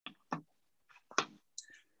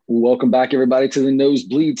Welcome back, everybody, to the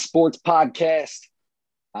Nosebleed Sports Podcast.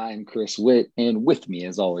 I'm Chris Witt, and with me,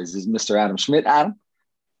 as always, is Mr. Adam Schmidt. Adam,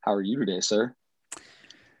 how are you today, sir?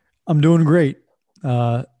 I'm doing great.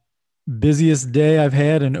 Busiest day I've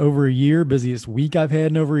had in over a year, busiest week I've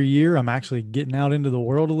had in over a year. I'm actually getting out into the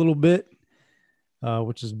world a little bit,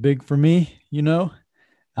 which is big for me.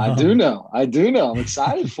 I do Um, know. I do know. I'm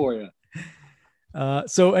excited for you.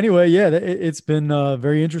 so anyway, yeah, it's been a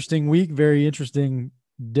very interesting week, very interesting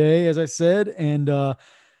day, as I said.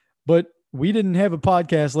 But we didn't have a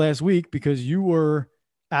podcast last week because you were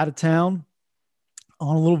out of town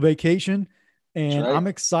on a little vacation. That's And right. I'm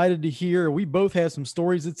excited to hear. We both have some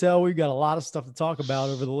stories to tell. We've got a lot of stuff to talk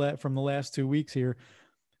about from the last 2 weeks here.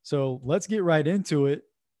 So let's get right into it.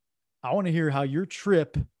 I want to hear how your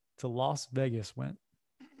trip to Las Vegas went.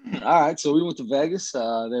 All right. So we went to Vegas.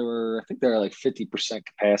 I think they were like 50%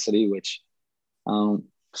 capacity, which, um,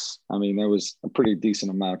 there was a pretty decent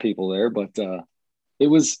amount of people there, but I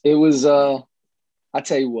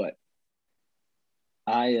tell you what,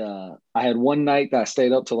 I had one night that I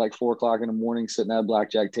stayed up till like 4 o'clock in the morning sitting at a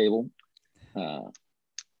blackjack table. Uh,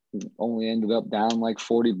 Only ended up down like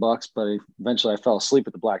 $40, but eventually I fell asleep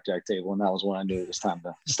at the blackjack table, and that was when I knew it was time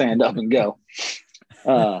to stand up and go.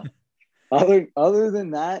 Uh, other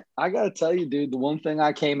than that, I gotta tell you, dude, the one thing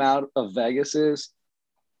I came out of Vegas is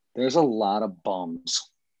there's a lot of bums.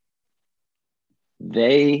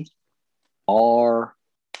 They are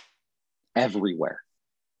everywhere.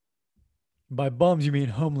 By bums, you mean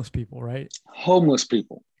homeless people, right? Homeless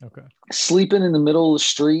people Okay. sleeping in the middle of the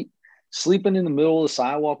street, sleeping in the middle of the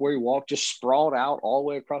sidewalk where you walk, just sprawled out all the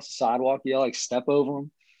way across the sidewalk. You like step over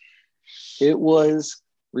them. It was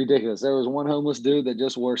ridiculous. There was one homeless dude that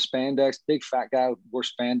just wore spandex, big fat guy wore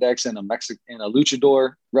spandex and a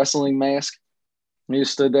luchador wrestling mask. And he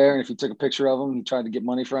just stood there, and if you took a picture of him, he tried to get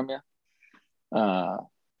money from you. Uh,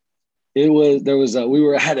 it was there was a we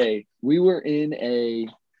were in a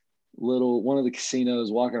little one of the casinos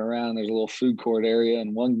walking around. There's a little food court area,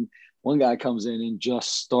 and one guy comes in and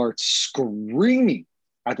just starts screaming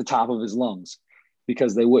at the top of his lungs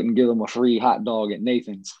because they wouldn't give him a free hot dog at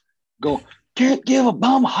Nathan's. Go, can't give a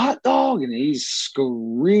bum a hot dog, and he's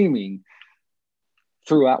screaming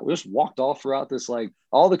throughout. We just walked all throughout this, like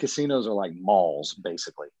all the casinos are like malls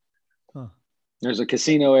basically. Huh. There's a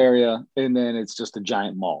casino area, and then it's just a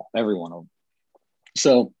giant mall. Every one of them.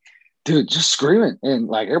 So dude, just screaming. And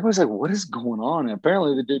like everybody's like, what is going on? And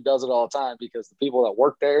apparently the dude does it all the time because the people that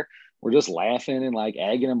work there were just laughing and like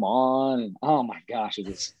egging him on. And oh my gosh, it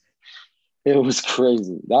was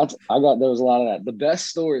crazy. There was a lot of that. The best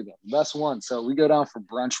story though, the best one. So we go down for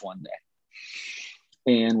brunch one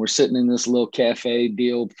day and we're sitting in this little cafe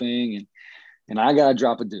deal thing and I gotta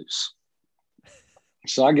drop a deuce.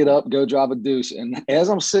 So I get up, go drop a deuce. And as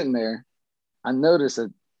I'm sitting there, I notice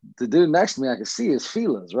that the dude next to me, I could see his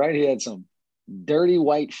feelers, right? He had some dirty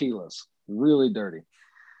white feelers, really dirty.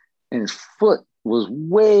 And his foot was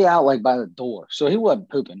way out like by the door. So he wasn't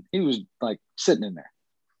pooping. He was like sitting in there.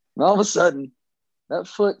 And all of a sudden, that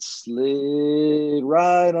foot slid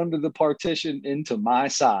right under the partition into my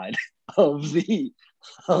side of the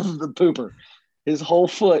of the pooper. His whole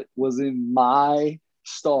foot was in my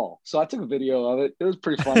stall. So I took a video of it. It was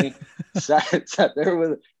pretty funny. Sat there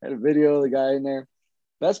with had a video of the guy in there.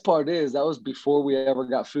 Best part is that was before we ever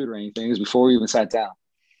got food or anything. It was before we even sat down.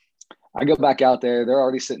 I go back out there. They're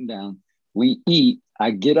already sitting down. We eat.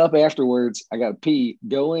 I get up afterwards. I got to pee.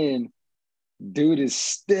 Go in. Dude is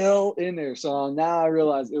still in there. So now I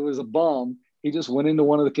realize it was a bum. He just went into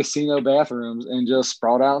one of the casino bathrooms and just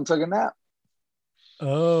sprawled out and took a nap.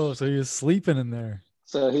 Oh, so you're sleeping in there.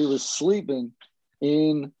 So he was sleeping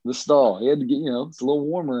in the stall. He had to get, it's a little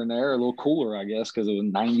warmer in there, a little cooler, I guess, because it was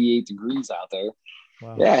 98 degrees out there.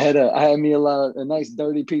 Wow. Yeah, I had me a nice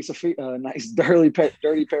dirty piece of nice dirty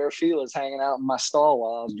pair of feelers hanging out in my stall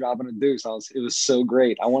while I was dropping a deuce. It was so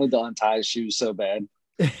great. I wanted to untie his shoes so bad.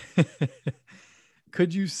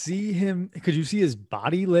 Could you see him? Could you see his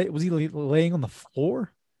body? Was he laying on the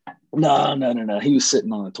floor? No, no, no, no. He was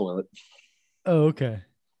sitting on the toilet, Oh, okay.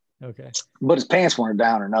 Okay. but his pants weren't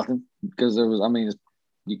down or nothing because there was. I mean,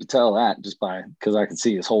 you could tell that just by because I could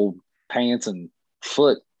see his whole pants and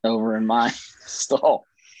foot over in my stall,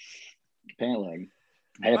 pant leg,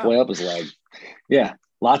 halfway Wow. up his leg. Yeah,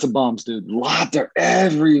 lots of bums, dude. They're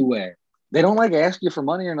everywhere. They don't like ask you for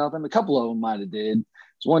money or nothing. A couple of them might have did.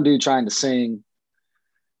 There's one dude trying to sing,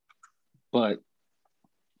 but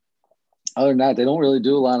other than that, they don't really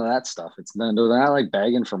do a lot of that stuff. They're not like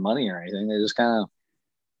begging for money or anything. They just kind of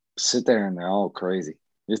sit there and they're all crazy.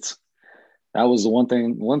 That was the one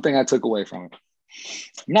thing I took away from it.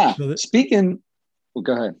 Now, So that, speaking Well,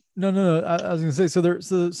 go ahead. No. I was gonna say, so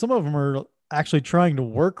some of them are actually trying to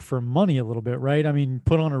work for money a little bit, right? I mean,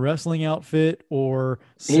 put on a wrestling outfit or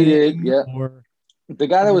He did, sing yeah. or The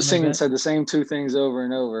guy that something was like singing that. said the same two things over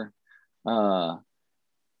and over. Uh,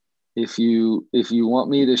 if you want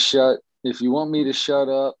me to shut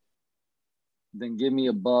up, then give me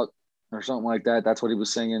a buck or something like that. That's what he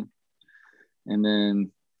was singing. And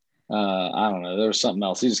then I don't know, there was something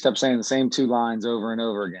else. He just kept saying the same two lines over and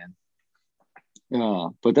over again.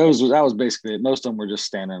 But that was basically it. Most of them were just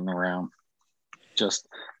standing around, just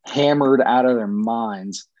hammered out of their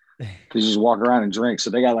minds. Because you just walk around and drink. So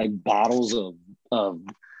they got like bottles of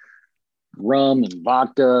rum and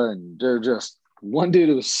vodka, and they're just one dude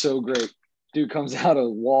who was so great. Dude comes out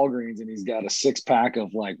of Walgreens and he's got a 6-pack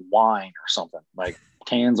of like wine or something, like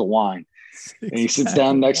cans of wine. And he sits Six-pack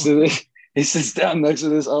down of next to wine. this. He sits down next to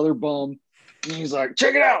this other bum, and he's like,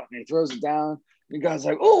 "Check it out!" And he throws it down. And the guy's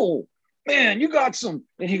like, "Oh man, you got some!"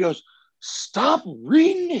 And he goes, "Stop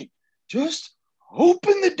reading it. Just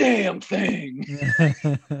open the damn thing."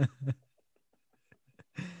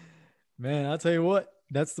 Man, I'll tell you what,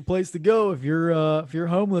 that's the place to go if you're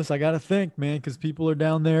homeless. I gotta think, man, because people are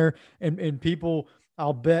down there and people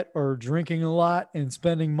I'll bet are drinking a lot and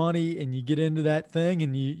spending money, and you get into that thing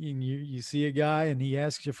and you see a guy and he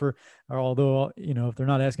asks you for, or although if they're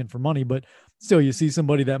not asking for money, but still you see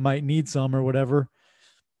somebody that might need some or whatever.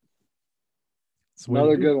 It's the way to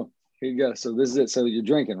Another do it. good one. Here you go. So this is it. So you're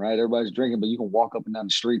drinking, right? Everybody's drinking, but you can walk up and down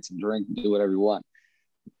the streets and drink and do whatever you want.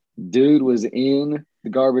 Dude was in the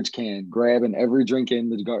garbage can, grabbing every drink in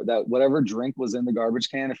that whatever drink was in the garbage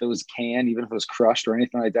can. If it was canned, even if it was crushed or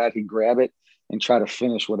anything like that, he'd grab it and try to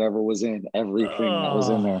finish whatever was in everything that was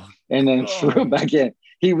in there, Oh and then threw it God. back in.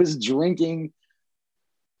 He was drinking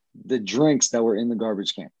the drinks that were in the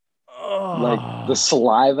garbage can, like the Oh,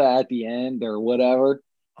 saliva at the end or whatever.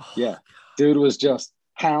 oh. Yeah, dude was just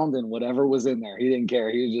pounding whatever was in there. He didn't care.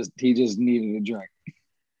 He just needed a drink.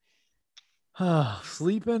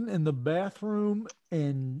 Sleeping in the bathroom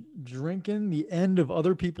and drinking the end of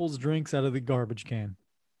other people's drinks out of the garbage can.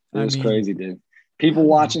 It I was mean, crazy, dude. how People do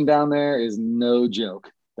you? watching down there is no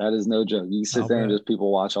joke. That is no joke. You sit I'll there and bet. just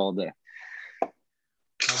people watch all day. I'll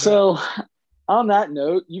bet. So, on that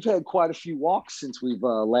note, you've had quite a few walks since we've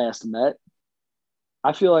last met.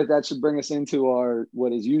 I feel like that should bring us into our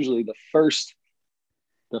what is usually the first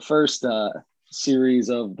series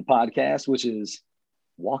of the podcast, which is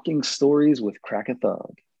walking stories with Crack a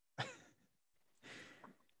Thug.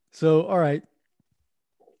 So, all right.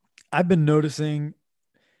 I've been noticing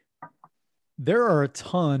there are a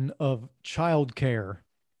ton of childcare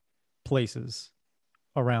places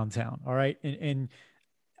around town. All right. And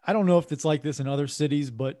I don't know if it's like this in other cities,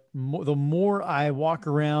 but the more I walk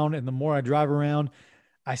around and the more I drive around,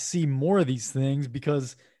 I see more of these things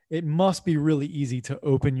because it must be really easy to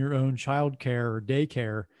open your own childcare or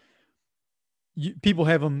daycare. People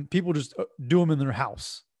have them, people just do them in their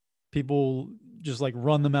house. People just like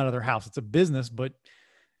run them out of their house. It's a business, but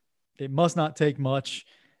it must not take much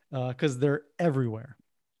because they're everywhere.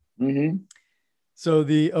 Mm-hmm. So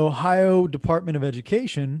the Ohio Department of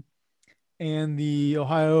Education and the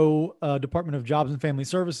Ohio Department of Jobs and Family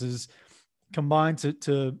Services combined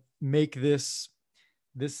to make this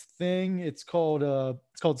thing. It's called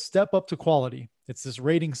Step Up to Quality. It's this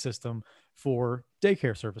rating system for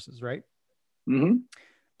daycare services, right? Mm-hmm.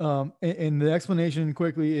 And the explanation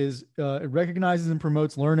quickly is it recognizes and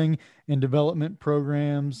promotes learning and development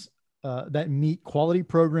programs that meet quality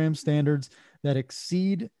program standards that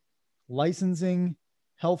exceed licensing,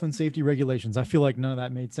 health, and safety regulations. I feel like none of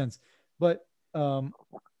that made sense, but um,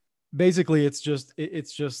 basically, it's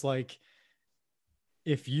just like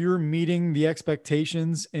if you're meeting the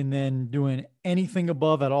expectations and then doing anything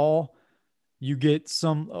above at all, you get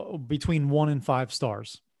some between 1 and 5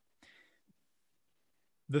 stars.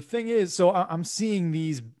 The thing is, so I'm seeing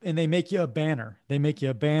these, and they make you a banner. They make you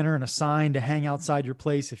a banner and a sign to hang outside your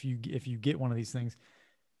place if you get one of these things.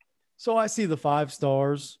 So I see the 5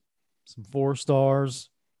 stars, some 4 stars,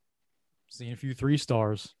 seeing a few 3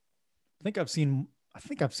 stars. I think I've seen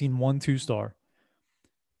 1 2 star,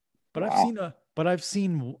 but Wow.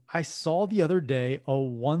 I saw the other day a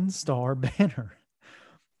 1 star banner.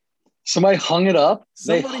 Somebody hung it up.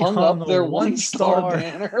 They Somebody hung hung up a their one one-star star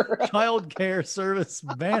banner. child care service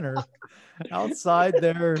banner outside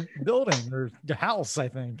their building or house, I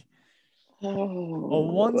think. A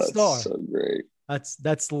Oh, one that's star. so great.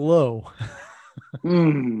 That's low.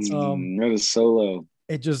 um, That is so low.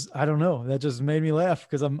 it just I don't know. That just made me laugh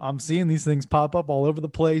because I'm seeing these things pop up all over the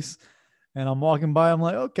place. And I'm walking by, I'm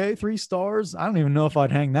like, okay, 3 stars. I don't even know if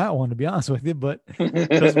I'd hang that one to be honest with you, but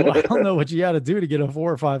because I don't know what you got to do to get a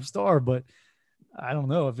 4 or 5 star, but I don't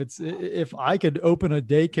know if I could open a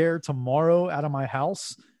daycare tomorrow out of my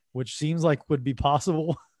house, which seems like would be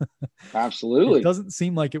possible. It Absolutely. doesn't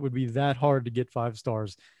seem like it would be that hard to get 5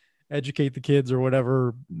 stars, educate the kids or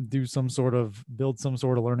whatever, build some sort of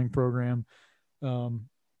learning program. Um,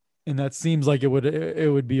 and that seems like it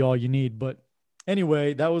would be all you need. But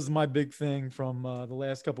anyway, that was my big thing from the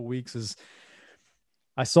last couple of weeks is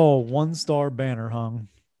I saw a 1-star banner hung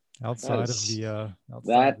outside of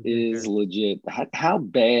That the is daycare. legit. How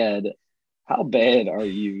bad are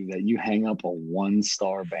you that you hang up a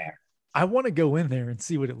 1-star banner? I want to go in there and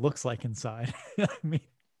see what it looks like inside. I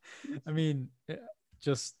mean,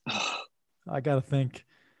 just I gotta think.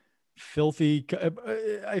 Filthy.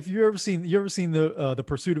 If you ever seen the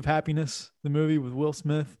Pursuit of Happiness, the movie with Will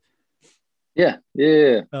Smith? Yeah,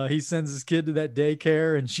 yeah. He sends his kid to that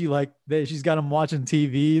daycare, and she's got him watching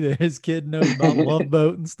TV. That his kid knows about Love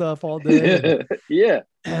Boat and stuff all day. Yeah.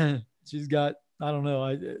 And she's got I don't know.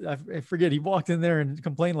 I forget. He walked in there and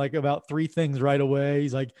complained like about 3 things right away.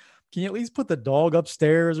 He's like, "Can you at least put the dog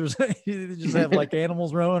upstairs or something?" You just have like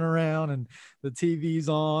animals roaming around and the TV's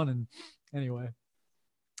on. And anyway,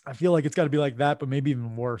 I feel like it's got to be like that, but maybe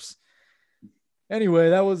even worse. Anyway,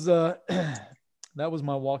 that was that was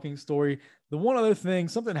my walking story. The one other thing,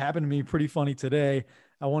 something happened to me pretty funny today.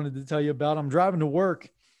 I wanted to tell you about. I'm driving to work,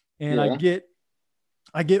 and Yeah.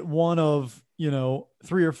 I get one of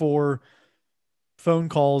 3 or 4 phone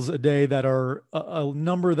calls a day that are a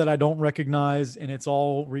number that I don't recognize, and it's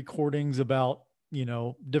all recordings about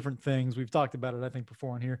different things. We've talked about it, I think,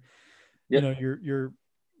 before on here. Yep. Your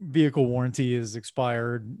vehicle warranty is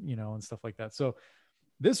expired, and stuff like that. So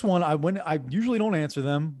this one, I usually don't answer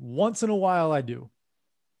them. Once in a while, I do.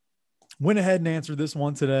 Went ahead and answered this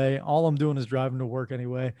one today. All I'm doing is driving to work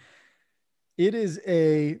anyway. It is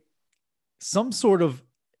some sort of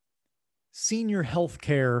senior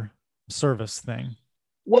healthcare service thing.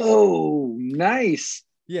 Whoa, nice.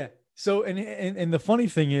 Yeah. So and the funny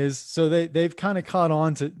thing is, so they've kind of caught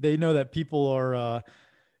on to, they know that people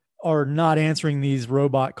are not answering these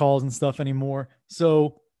robot calls and stuff anymore.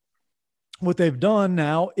 So what they've done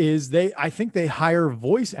now is I think they hire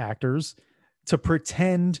voice actors to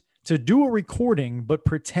pretend to do a recording, but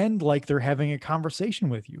pretend like they're having a conversation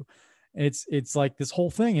with you. It's like this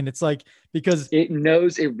whole thing. And it's like, because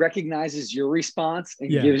it recognizes your response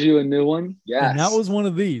and yeah, gives you a new one. and that Yes. was one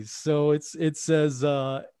of these. So it says,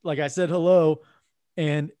 like I said, hello,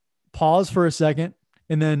 and pause for a second,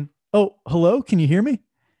 and then, oh, hello, can you hear me?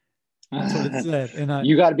 That's what it said. And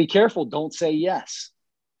You got to be careful. Don't say yes.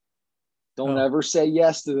 Don't oh, ever say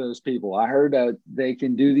yes to those people. I heard that they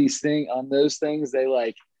can do these things on those things. They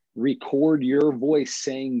like record your voice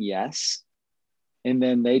saying yes, and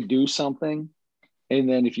then they do something. And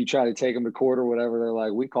then if you try to take them to court or whatever, they're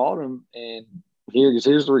like, we called him and here's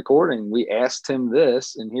the recording. We asked him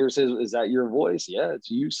this, and here's his. Is that your voice? Yeah, it's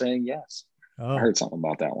you saying yes. I oh, heard something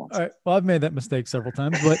about that once. all right. Well, I've made that mistake several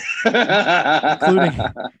times, but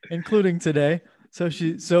including today. So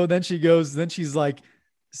then she's like,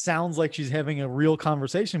 sounds like she's having a real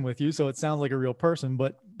conversation with you. So it sounds like a real person.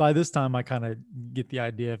 But by this time, I kind of get the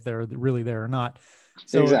idea if they're really there or not.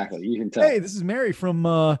 So Exactly. You can tell. hey, this is Mary from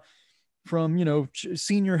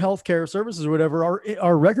senior healthcare services or whatever.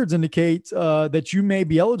 Our records indicate that you may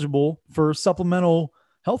be eligible for supplemental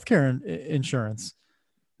healthcare insurance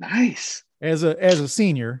Nice. as a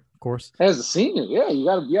senior, of course. As a senior, yeah, you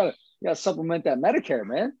gotta supplement that Medicare,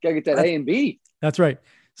 man. Gotta get that That's, A and B. that's right.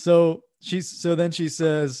 So then she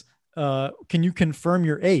says, can you confirm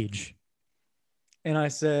your age? And I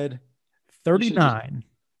said, 39.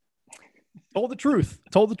 Told the truth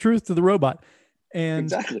to the robot. And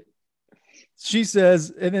Exactly. she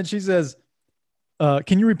says,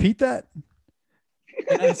 can you repeat that?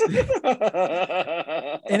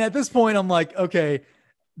 And at this point, I'm like, okay,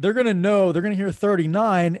 they're going to hear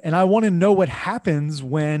 39. And I want to know what happens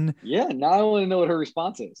when, now I want to know what her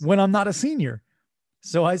response is. when I'm not a senior.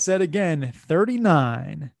 So I said again,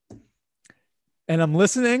 39. And I'm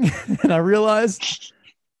listening and I realized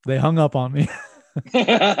they hung up on me.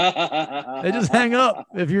 They just hang up.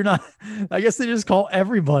 If you're not, I guess they just call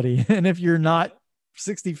everybody. And if you're not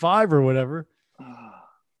 65 or whatever,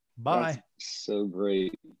 bye. That's so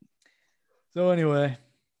great. So anyway,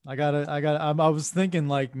 I was thinking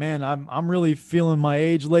like, man, I'm really feeling my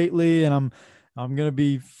age lately, and I'm going to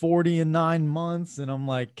be 40 in 9 months. And I'm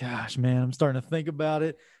like, gosh, man, I'm starting to think about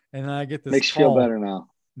it. And I get this Makes you call. feel better now.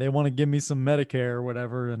 They want to give me some Medicare or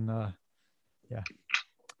whatever. And yeah,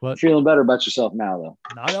 but feeling better about yourself now, though.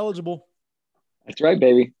 Not eligible. That's right,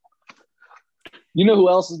 baby. You know who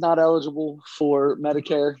else is not eligible for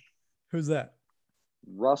Medicare? Who's that?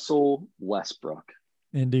 Russell Westbrook.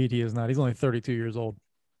 Indeed, he is not. He's only 32 years old.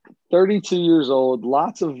 32 years old,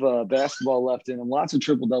 lots of basketball left in him, lots of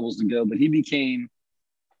triple doubles to go, but he became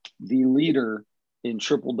the leader in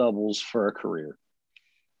triple doubles for a career.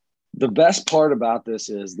 The best part about this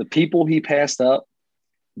is the people he passed up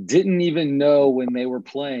didn't even know when they were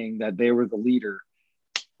playing that they were the leader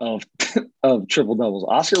of of triple doubles.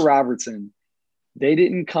 Oscar Robertson, they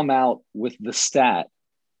didn't come out with the stat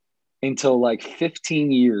until like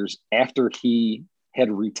 15 years after he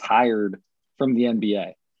had retired from the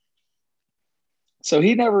NBA. So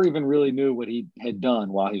he never even really knew what he had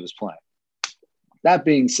done while he was playing. That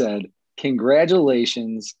being said,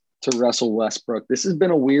 congratulations to Russell Westbrook. This has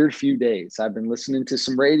been a weird few days. I've been listening to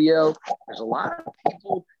some radio. There's a lot of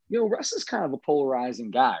people, Russ is kind of a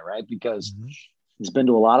polarizing guy, right? Because he's been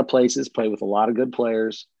to a lot of places, played with a lot of good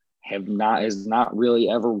players, has not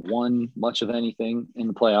really ever won much of anything in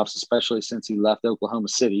the playoffs, especially since he left Oklahoma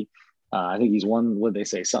City. I think he's won, what they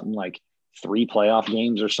say, something like 3 playoff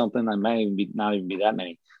games or something. I may not even be that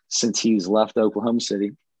many since he's left Oklahoma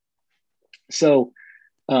City. So,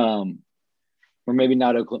 or maybe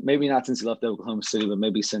not since he left Oklahoma City, but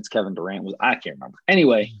maybe since Kevin Durant I can't remember.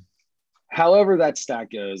 Anyway, however that stat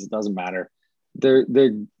goes, it doesn't matter.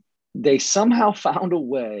 They somehow found a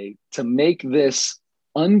way to make this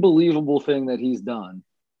unbelievable thing that he's done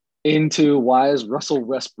into why is Russell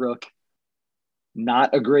Westbrook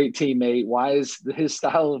not a great teammate? Why is his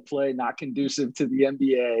style of play not conducive to the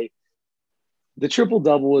NBA? The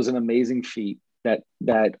triple-double is an amazing feat that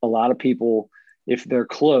a lot of people, if they're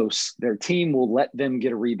close, their team will let them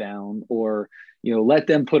get a rebound or, let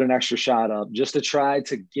them put an extra shot up just to try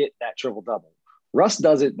to get that triple-double. Russ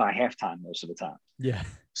does it by halftime most of the time. Yeah.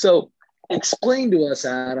 So explain to us,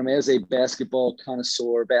 Adam, as a basketball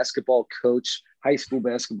connoisseur, basketball coach, high school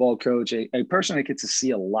basketball coach, a person that gets to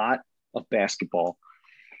see a lot of basketball,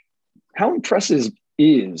 how impressive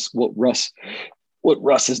is what Russ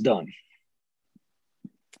has done?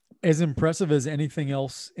 As impressive as anything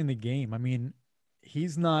else in the game. I mean,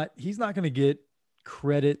 he's not going to get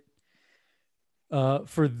credit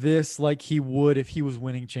for this like he would if he was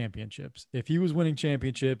winning championships. If he was winning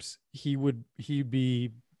championships, he'd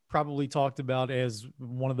be probably talked about as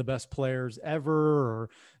one of the best players ever, or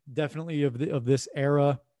definitely of this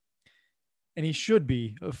era. And he should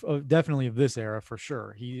be definitely of this era for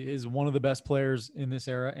sure. He is one of the best players in this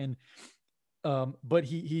era. And, but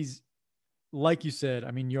he's, like you said,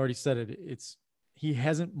 I mean, you already said it. He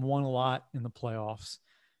hasn't won a lot in the playoffs.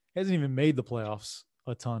 Hasn't even made the playoffs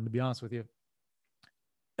a ton, to be honest with you.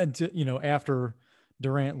 Until, after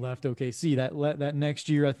Durant left OKC, that next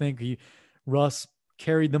year, I think Russ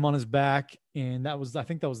carried them on his back. And I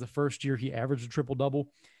think that was the first year he averaged a triple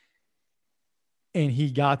double. And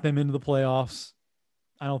he got them into the playoffs.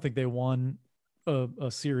 I don't think they won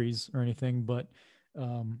a series or anything, but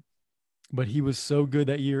he was so good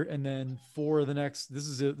that year. And then for the next, this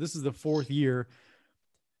is the 4th year.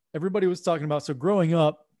 Everybody was talking about. So growing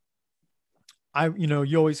up,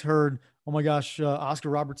 you always heard, oh my gosh, Oscar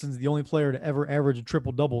Robertson's the only player to ever average a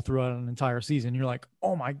triple double throughout an entire season. You're like,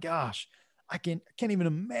 oh my gosh, I can't even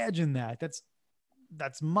imagine that.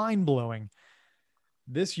 That's mind blowing.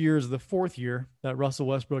 This year is the 4th year that Russell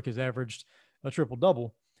Westbrook has averaged a triple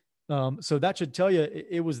double. So that should tell you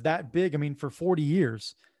it was that big. I mean, for 40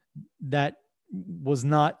 years, that was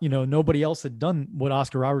not, nobody else had done what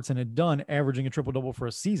Oscar Robertson had done, averaging a triple double for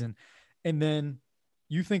a season. And then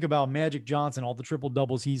you think about Magic Johnson, all the triple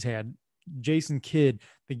doubles he's had, Jason Kidd,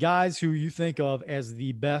 the guys who you think of as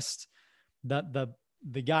the best, the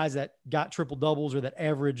guys that got triple doubles or that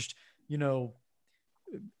averaged,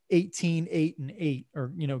 18, 8, and 8, or,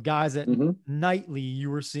 guys that nightly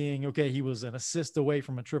you were seeing, okay, he was an assist away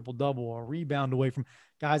from a triple double or a rebound away from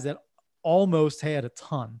guys that almost had a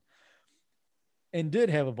ton and did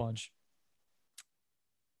have a bunch.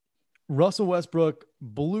 Russell Westbrook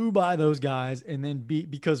blew by those guys and then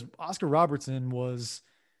because Oscar Robertson was,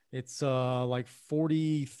 it's like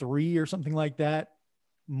 43 or something like that,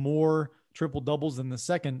 more triple doubles than the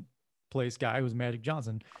second place guy, who was Magic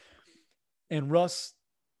Johnson. And Russ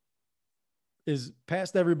is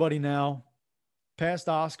past everybody now, past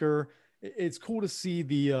Oscar. It's cool to see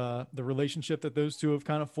the relationship that those two have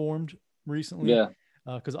kind of formed recently. Yeah.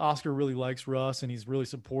 Because Oscar really likes Russ and he's really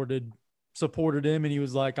supported him, and he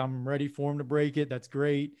was like, I'm ready for him to break it. That's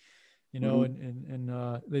great.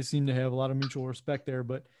 And they seem to have a lot of mutual respect there.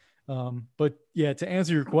 But yeah, to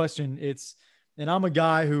answer your question, and I'm a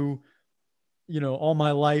guy who, all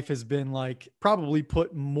my life has been like probably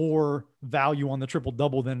put more value on the triple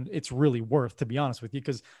double than it's really worth, to be honest with you,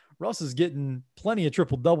 because Russ is getting plenty of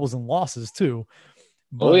triple doubles and losses too.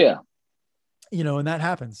 But, oh yeah. and that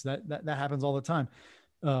happens. That happens all the time.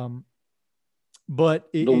 Um,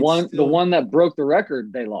 but The it's still, one that broke the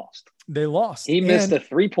record, they lost. they lost. He missed And a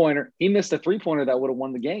 3-pointer. He missed a 3-pointer that would have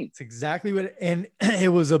won the game. it's exactly what, and it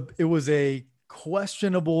was a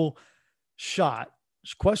questionable shot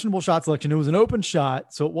selection. It was an open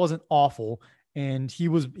shot, so it wasn't awful. And he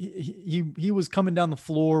was coming down the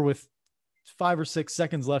floor with 5 or 6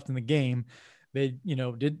 seconds left in the game. They,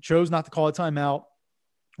 chose not to call a timeout,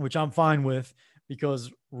 which I'm fine with,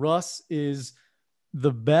 because Russ is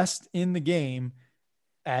the best in the game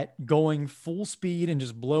at going full speed and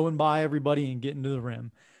just blowing by everybody and getting to the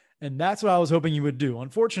rim. And that's what I was hoping you would do.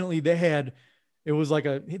 Unfortunately, they had like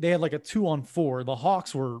a 2-on-4. The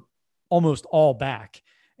Hawks were almost all back,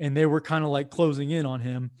 and they were kind of like closing in on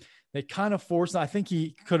him. They kind of forced, I think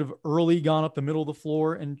he could have early gone up the middle of the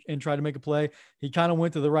floor and tried to make a play. He kind of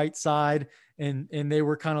went to the right side, and they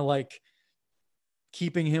were kind of like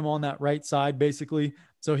keeping him on that right side, basically.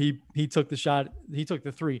 So he took the shot. He took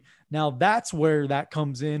the three. Now that's where that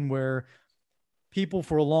comes in, where people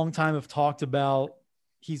for a long time have talked about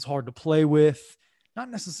he's hard to play with.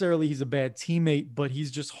 Not necessarily he's a bad teammate, but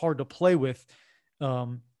he's just hard to play with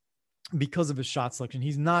because of his shot selection.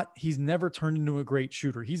 He's never turned into a great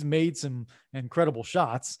shooter. He's made some incredible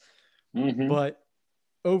shots, but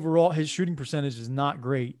overall his shooting percentage is not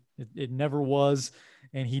great. It never was.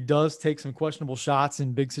 And he does take some questionable shots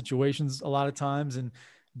in big situations a lot of times. And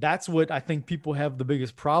that's what I think people have the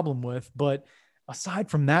biggest problem with. But aside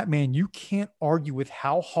from that, man, you can't argue with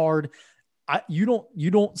how hard you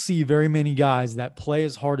don't see very many guys that play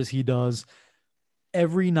as hard as he does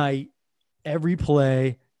every night, every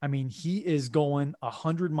play. I mean, he is going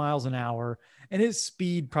 100 miles an hour, and his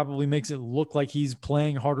speed probably makes it look like he's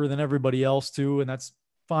playing harder than everybody else too. And that's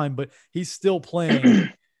fine, but he's still playing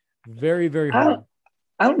very, very hard.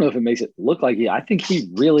 I don't know if it makes it look like I think he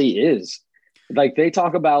really is. Like they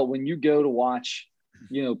talk about when you go to watch,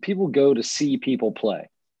 people go to see people play.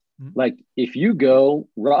 Like if you go,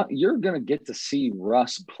 you're going to get to see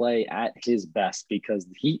Russ play at his best because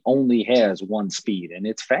he only has one speed and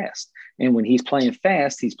it's fast. And when he's playing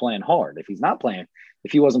fast, he's playing hard. If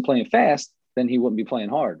he wasn't playing fast, then he wouldn't be playing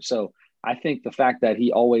hard. So I think the fact that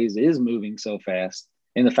he always is moving so fast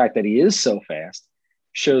and the fact that he is so fast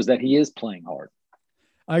shows that he is playing hard.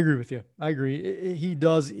 I agree with you. I agree. He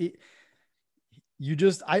does.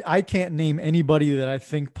 I can't name anybody that I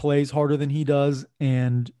think plays harder than he does.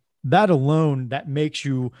 And that alone, that makes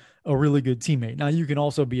you a really good teammate. Now you can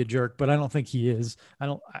also be a jerk, but I don't think he is. I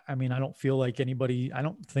don't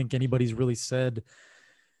think anybody's really said,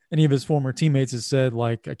 any of his former teammates has said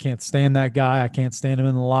like, I can't stand that guy. I can't stand him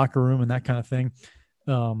in the locker room and that kind of thing.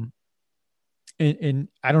 And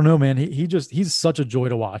I don't know, man, he's such a joy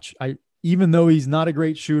to watch. Even though he's not a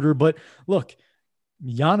great shooter, but look,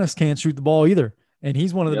 Giannis can't shoot the ball either. And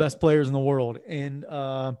he's one of the best players in the world. And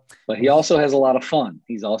but he also has a lot of fun.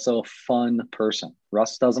 He's also a fun person.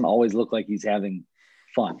 Russ doesn't always look like he's having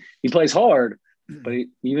fun. He plays hard, but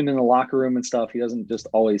even in the locker room and stuff, he doesn't just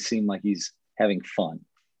always seem like he's having fun.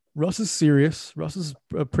 Russ is serious. Russ is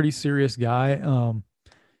a pretty serious guy.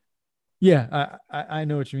 I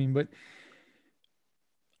know what you mean, but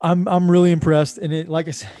I'm really impressed. And like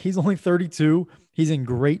I said, he's only 32. He's in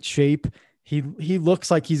great shape. He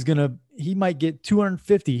looks like he might get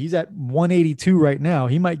 250. He's at 182 right now.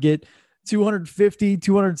 He might get 250,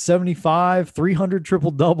 275, 300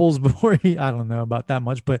 triple doubles before I don't know about that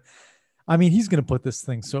much, but I mean, he's going to put this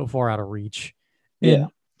thing so far out of reach. And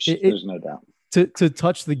there's no doubt to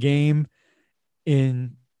touch the game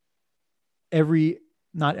in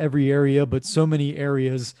not every area, but so many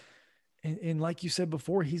areas. And like you said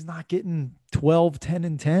before, he's not getting 12, 10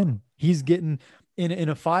 and 10. He's getting in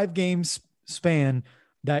a 5-game span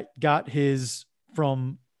that got his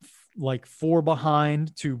from like 4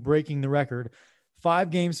 behind to breaking the record.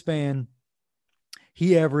 5-game span.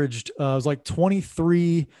 He averaged, it was like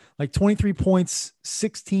 23 points,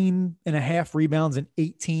 16 and a half rebounds and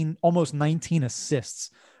 18, almost 19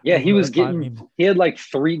 assists. Yeah. He had like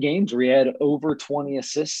 3 games where he had over 20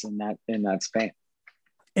 assists in that span.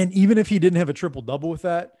 And even if he didn't have a triple double with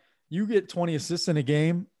that, you get 20 assists in a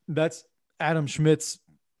game. That's Adam Schmidt's,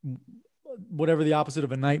 whatever the opposite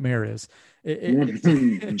of a nightmare is.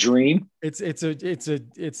 Dream. It's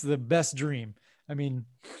the best dream. I mean,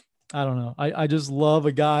 I don't know. I just love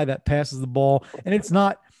a guy that passes the ball, and he's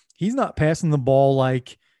not passing the ball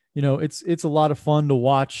like, it's a lot of fun to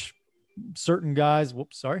watch certain guys.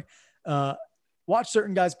 Watch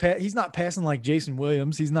certain guys pass. He's not passing like Jason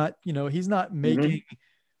Williams. He's not making.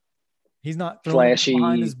 He's not throwing flashy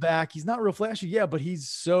behind his back. He's not real flashy. Yeah, but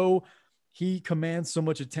he commands so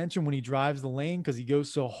much attention when he drives the lane because he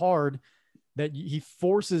goes so hard that he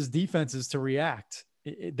forces defenses to react.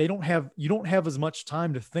 you don't have as much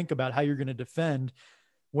time to think about how you're going to defend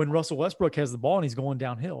when Russell Westbrook has the ball and he's going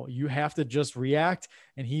downhill. You have to just react,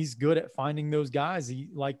 and he's good at finding those guys. He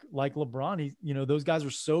like LeBron, those guys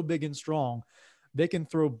are so big and strong. They can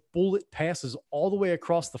throw bullet passes all the way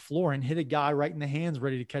across the floor and hit a guy right in the hands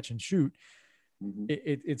ready to catch and shoot. Mm-hmm.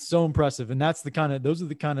 It's so impressive. And those are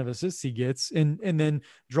the kind of assists he gets. And then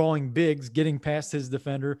drawing bigs, getting past his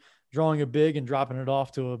defender, drawing a big and dropping it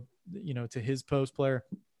off to to his post player.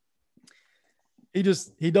 He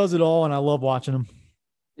does it all. And I love watching him.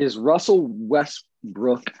 Is Russell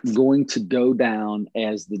Westbrook going to go down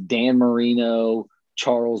as the Dan Marino,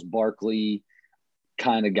 Charles Barkley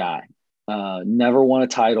kind of guy? Never won a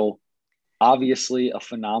title. Obviously a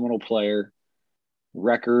phenomenal player,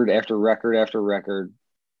 record after record after record,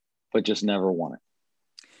 but just never won it.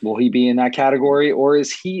 Will he be in that category, or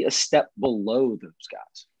is he a step below those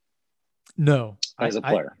guys? No, as a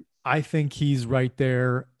player. I think he's right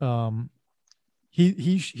there.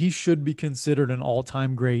 He should be considered an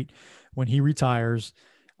all-time great when he retires.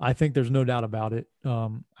 I think there's no doubt about it.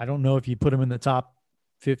 I don't know if you put him in the top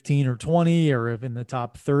 15 or 20 or if in the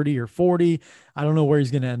top 30 or 40. I don't know where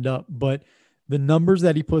he's going to end up, but the numbers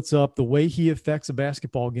that he puts up, the way he affects a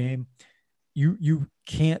basketball game, you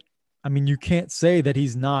can't say that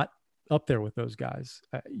he's not up there with those guys.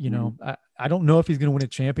 I don't know if he's going to win a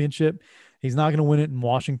championship. He's not going to win it in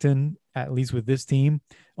Washington, at least with this team.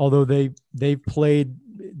 Although they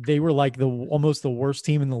were like almost the worst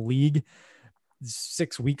team in the league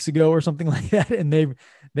 6 weeks ago or something like that. And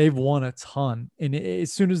they've won a ton. And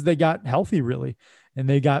as soon as they got healthy, really, and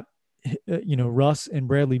they got, Russ and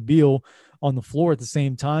Bradley Beal on the floor at the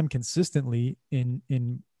same time consistently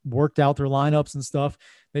in worked out their lineups and stuff,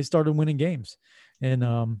 they started winning games.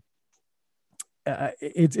 And,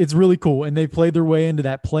 it's really cool. And they played their way into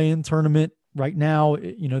that play-in tournament right now.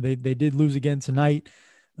 They did lose again tonight.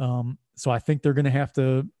 So I think they're going to have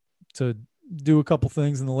to do a couple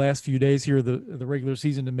things in the last few days here, the regular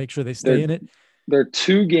season, to make sure they stay in it. They're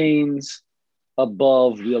 2 games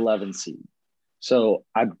above the 11 seed. So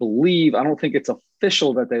I don't think it's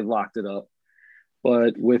official that they've locked it up,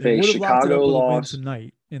 but with a Chicago loss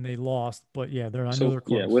tonight, and they lost, but yeah, I know they're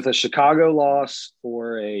close. Yeah, with a Chicago loss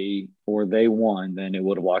or they won, then it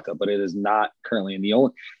would have locked up. But it is not currently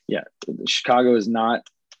Chicago is not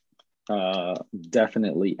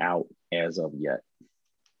definitely out as of yet.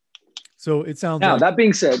 So it sounds now, that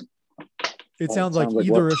being said, it sounds like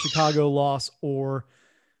either a Chicago loss or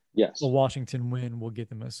a Washington win will get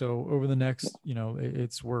them. So over the next,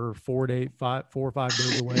 we're 4 or 5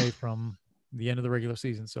 days away from the end of the regular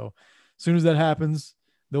season. So as soon as that happens,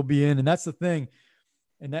 they'll be in. And that's the thing.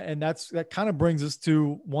 And that kind of brings us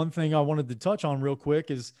to one thing I wanted to touch on real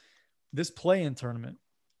quick is this play-in tournament.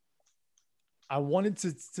 I wanted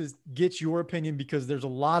to get your opinion because there's a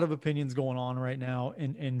lot of opinions going on right now,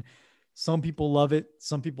 and some people love it,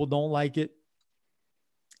 some people don't like it.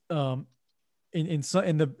 The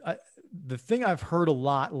thing I've heard a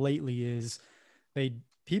lot lately is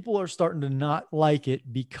people are starting to not like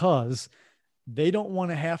it because they don't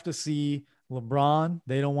want to have to see LeBron.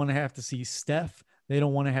 They don't want to have to see Steph. They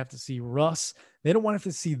don't want to have to see Russ. They don't want to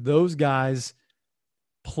have to see those guys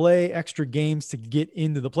play extra games to get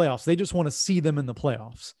into the playoffs. They just want to see them in the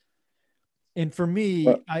playoffs. And for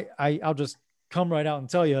me, I'll just come right out and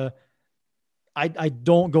tell you, I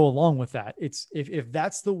don't go along with that. It's if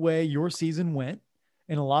that's the way your season went,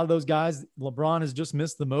 and a lot of those guys, LeBron has just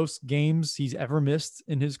missed the most games he's ever missed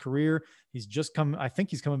in his career. I think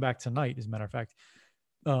he's coming back tonight, as a matter of fact.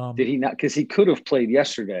 Did he not? Because he could have played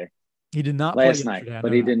yesterday. He did not last night,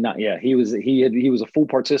 but he did not. Yeah, he was a full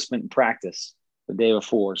participant in practice the day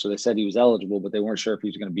before, so they said he was eligible, but they weren't sure if he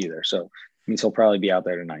was going to be there. So it means he'll probably be out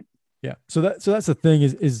there tonight. Yeah. So that's the thing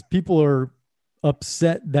is people are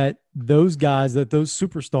upset that those guys, that those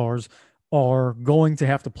superstars are going to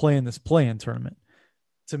have to play in this play-in tournament.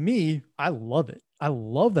 To me, I love it. I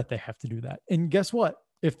love that they have to do that. And guess what?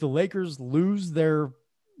 If the Lakers lose their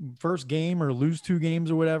first game or lose 2 games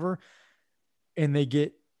or whatever, and they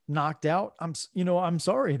get knocked out, I'm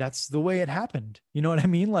sorry. That's the way it happened. You know what I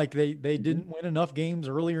mean? Like they didn't win enough games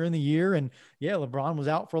earlier in the year. And yeah, LeBron was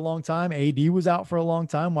out for a long time. AD was out for a long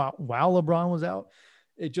time while LeBron was out.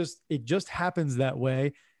 It just happens that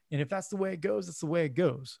way. And if that's the way it goes, that's the way it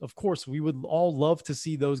goes. Of course, we would all love to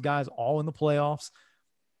see those guys all in the playoffs,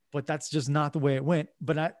 but that's just not the way it went.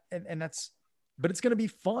 But it's going to be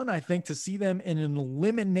fun, I think, to see them in an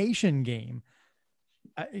elimination game,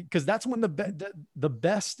 because that's when the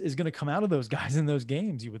best is going to come out of those guys in those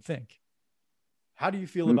games, you would think. How do you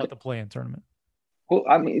feel about the play-in tournament? Well,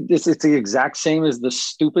 I mean, it's the exact same as the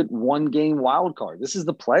stupid 1-game wild card. This is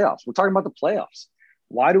the playoffs. We're talking about the playoffs.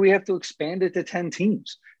 Why do we have to expand it to 10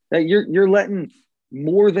 teams? That you're letting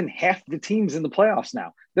more than half the teams in the playoffs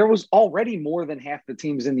now. There was already more than half the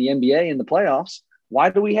teams in the NBA in the playoffs. Why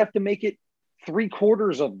do we have to make it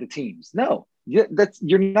 3/4 of the teams? No,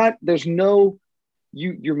 you're not. There's no.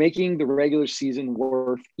 You're making the regular season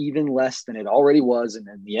worth even less than it already was. And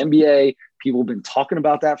in the NBA, people have been talking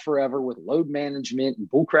about that forever with load management and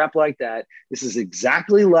bullcrap like that. This is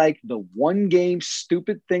exactly like the one game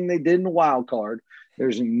stupid thing they did in the wild card.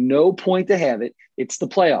 There's no point to have it. It's the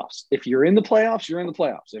playoffs. If you're in the playoffs, you're in the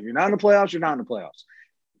playoffs. If you're not in the playoffs, you're not in the playoffs.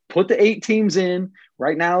 Put the 8 teams in.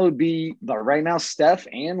 Right now, Steph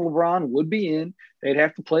and LeBron would be in. They'd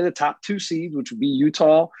have to play the top 2 seeds, which would be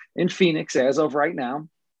Utah and Phoenix as of right now.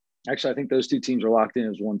 Actually, I think those 2 teams are locked in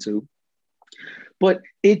as 1-2. But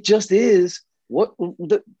it just is why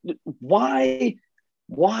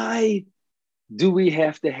do we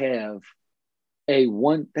have to have a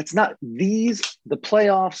one that's not the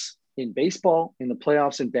playoffs in baseball and the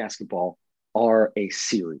playoffs in basketball are a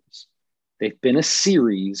series. They've been a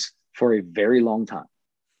series for a very long time.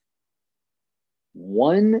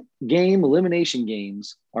 1 game elimination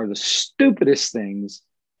games are the stupidest things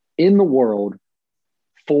in the world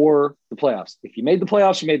for the playoffs. If you made the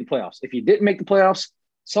playoffs, you made the playoffs. If you didn't make the playoffs,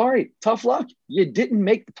 sorry, tough luck. You didn't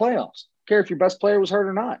make the playoffs. I don't care if your best player was hurt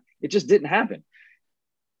or not. It just didn't happen.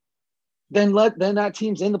 Then that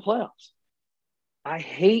team's in the playoffs. I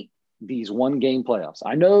hate these 1-game playoffs.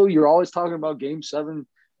 I know you're always talking about game 7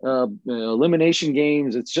 elimination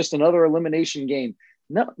games. It's just another elimination game.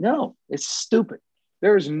 No, it's stupid.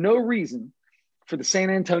 There is no reason for the San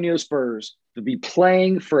Antonio Spurs to be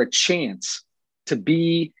playing for a chance to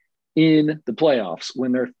be in the playoffs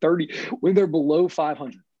when they're below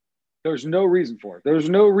 500. There's no reason for it. There's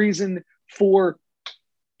no reason for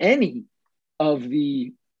any of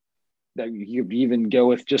that you could even go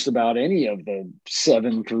with just about any of the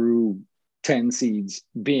 7 through 10 seeds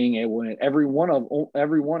being able to.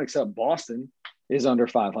 Everyone except Boston is under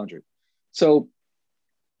 500. So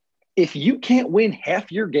if you can't win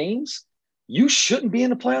half your games, you shouldn't be in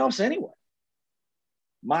the playoffs anyway.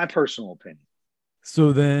 My personal opinion.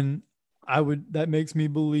 So then that makes me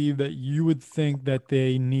believe that you would think that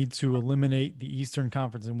they need to eliminate the Eastern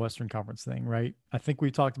Conference and Western Conference thing, right? I think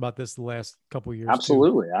we talked about this the last couple of years.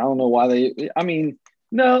 Absolutely. Too. I don't know why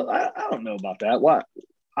no, I don't know about that. Why?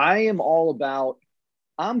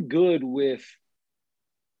 I'm good with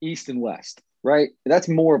East and West, right? That's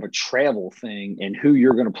more of a travel thing and who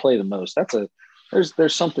you're going to play the most.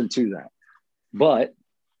 There's something to that. But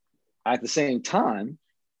at the same time,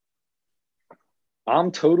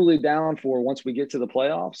 I'm totally down for, once we get to the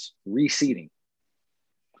playoffs, reseeding.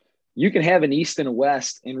 You can have an East and a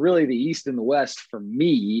West, and really the East and the West for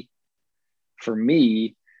me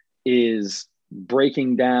is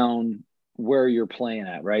breaking down where you're playing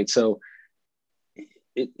at, right? So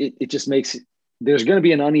it just makes it, there's going to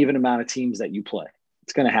be an uneven amount of teams that you play.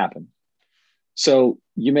 It's going to happen. So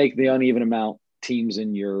you make the uneven amount teams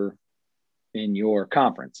in your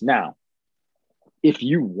conference. Now, if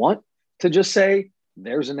you want to just say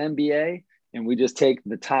there's an NBA and we just take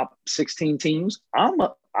the top 16 teams,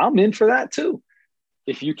 I'm in for that too.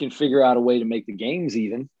 If you can figure out a way to make the games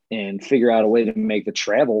even and figure out a way to make the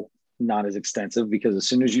travel not as extensive, because as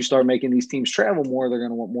soon as you start making these teams travel more, they're going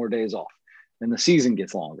to want more days off and the season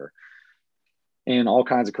gets longer and all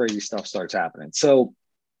kinds of crazy stuff starts happening. So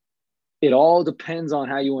it all depends on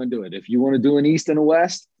how you want to do it. If you want to do an East and a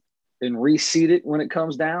West and reseed it when it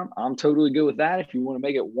comes down, I'm totally good with that. If you want to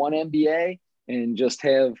make it one NBA and just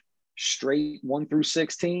have straight 1 through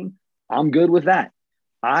 16, I'm good with that.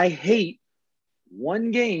 I hate one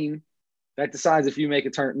game that decides if you make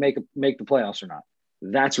the playoffs or not.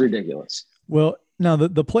 That's ridiculous. Well, now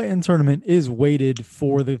the play-in tournament is weighted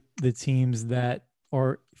for the teams that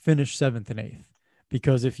are finished 7th and 8th,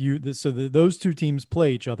 because those 2 teams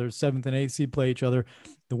play each other, 7th and 8th seed play each other.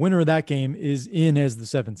 The winner of that game is in as the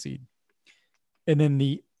 7th seed, and then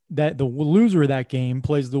the loser of that game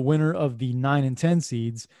plays the winner of the 9 and 10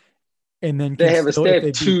 seeds, and then they have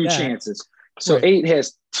 2 chances. So right. 8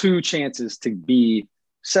 has 2 chances to be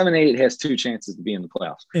 7, 8 has 2 chances to be in the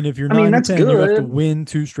playoffs. And if you're 9 and 10, good. You have to win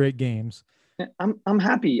 2 straight games. I'm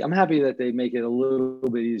happy. I'm happy that they make it a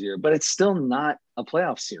little bit easier, but it's still not a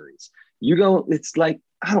playoff series. It's like,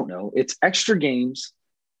 I don't know, it's extra games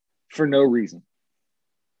for no reason.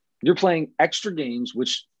 You're playing extra games,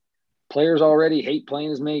 which players already hate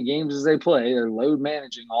playing as many games as they play. They're load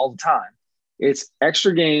managing all the time. It's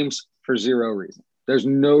extra games for zero reason. There's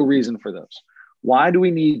no reason for those. Why do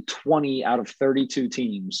we need 20 out of 32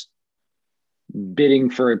 teams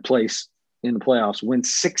bidding for a place in the playoffs when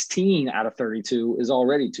 16 out of 32 is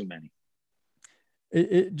already too many?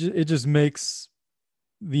 it just makes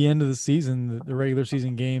the end of the season, the regular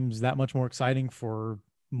season games, that much more exciting for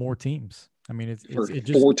more teams. I mean, For it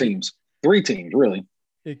just four teams, three teams, really.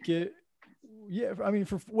 it get yeah. I mean,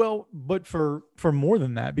 but for more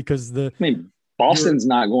than that, because I mean, you're Boston's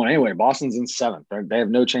not going anywhere. Boston's in seventh. They have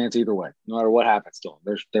no chance either way, no matter what happens to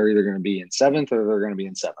them. They're either going to be in seventh or they're going to be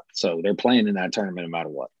in seventh. So they're playing in that tournament no matter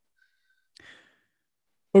what.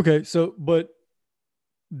 okay. So, but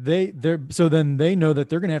then they know that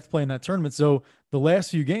they're going to have to play in that tournament. So the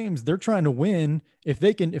last few games, they're trying to win. If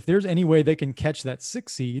there's any way they can catch that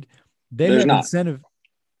 6 seed, they There's have not. incentive.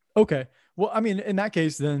 Okay. Well, I mean, in that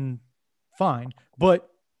case, then fine. But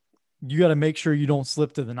you got to make sure you don't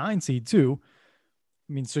slip to the 9 seed too.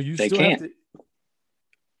 I mean, so you They still have can't. to.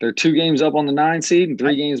 They're 2 games up on the 9 seed and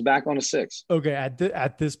 3 games back on the 6. Okay,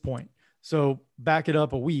 at this point. So back it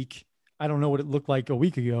up a week. I don't know what it looked like a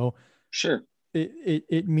week ago. Sure.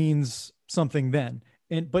 It means something then.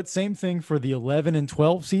 But same thing for the 11 and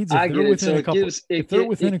 12 seeds. I get it. So If they're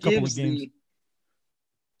within a couple of games,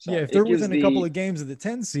 if they're within a couple of games of the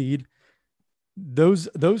 10 seed, those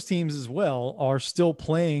teams as well are still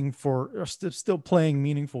playing still playing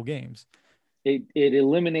meaningful games. It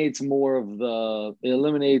eliminates more of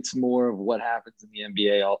what happens in the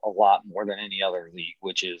NBA a lot more than any other league,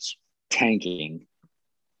 which is tanking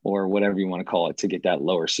or whatever you want to call it to get that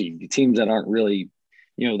lower seed. The teams that aren't really,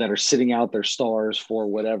 that are sitting out their stars for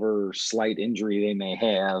whatever slight injury they may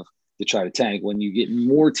have to try to tank. When you get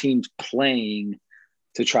more teams playing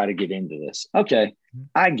to try to get into this, okay,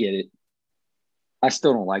 I get it. I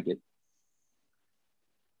still don't like it.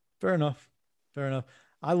 Fair enough.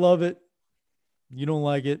 I love it. You don't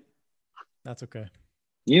like it. That's okay.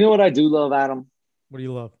 You know what I do love, Adam? What do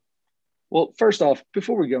you love? Well, first off,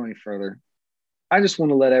 before we go any further, I just want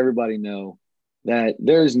to let everybody know that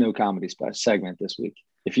there is no comedy segment this week.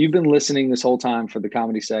 If you've been listening this whole time for the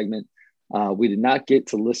comedy segment, we did not get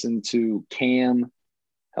to listen to Cam.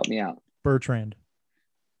 Help me out.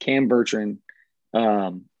 Cam Bertrand.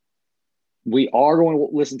 We are going to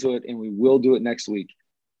listen to it, and we will do it next week.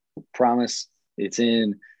 Promise. It's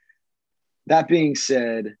in. That being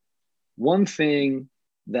said, one thing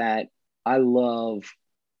that I love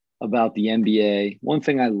about the NBA, one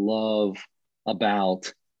thing I love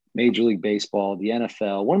about Major League Baseball, the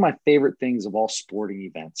NFL, one of my favorite things of all sporting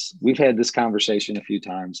events. We've had this conversation a few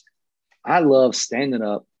times. I love standing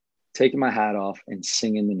up, taking my hat off, and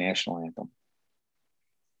singing the national anthem.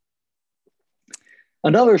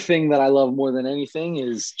 Another thing that I love more than anything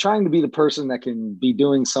is trying to be the person that can be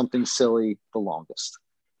doing something silly the longest,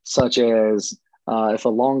 such as if a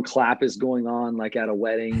long clap is going on, like at a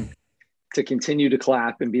wedding, to continue to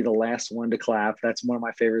clap and be the last one to clap. That's one of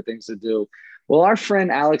my favorite things to do. Well, our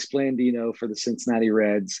friend Alex Blandino for the Cincinnati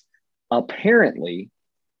Reds, apparently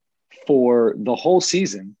for the whole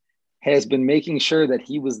season, has been making sure that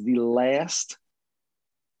he was the last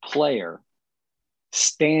player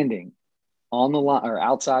standing on the line or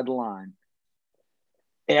outside the line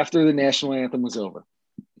after the national anthem was over.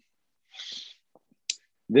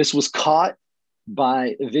 This was caught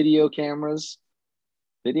by movie cameras,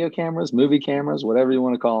 whatever you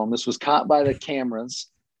want to call them. This was caught by the cameras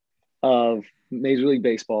of Major League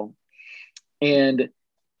Baseball. And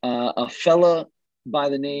a fella by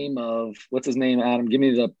the name of, what's his name, Adam? Give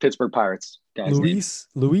me the Pittsburgh Pirates guy's name.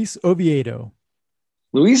 Luis Oviedo.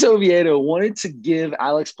 Luis Oviedo wanted to give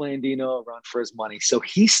Alex Blandino a run for his money. So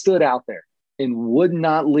he stood out there and would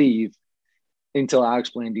not leave until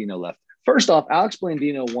Alex Blandino left. First off, Alex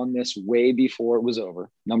Blandino won this way before it was over,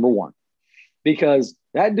 number one, because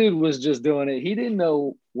that dude was just doing it. He didn't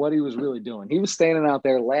know what he was really doing. He was standing out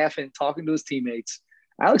there laughing, talking to his teammates.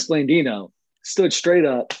 Alex Blandino stood straight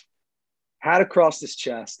up, had across his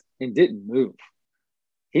chest, and didn't move.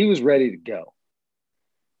 He was ready to go.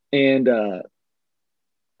 And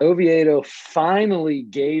Oviedo finally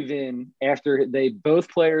gave in after both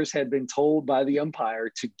players had been told by the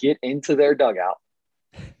umpire to get into their dugout.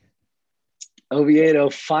 Oviedo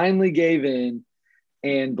finally gave in,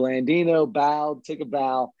 and Blandino took a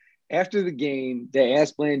bow. After the game, they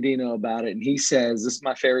asked Blandino about it, and he says, this is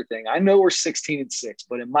my favorite thing. I know we're 16-6,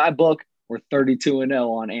 but in my book, we're 32-0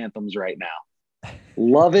 on anthems right now.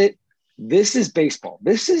 Love it. This is baseball.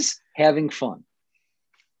 This is having fun.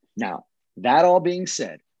 Now, that all being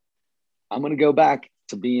said, I'm going to go back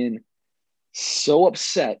to being so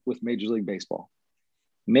upset with Major League Baseball.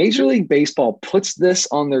 Major League Baseball puts this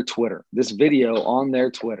on their Twitter, this video on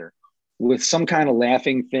their Twitter with some kind of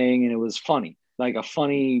laughing thing, and it was funny, like a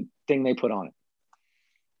funny thing they put on it.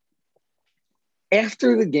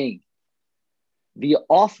 After the game, the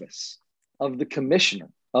office of the commissioner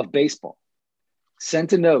of baseball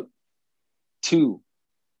sent a note to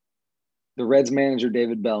the Reds manager,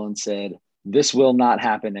 David Bell, and said, this will not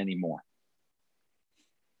happen anymore.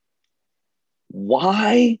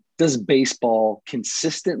 Why does baseball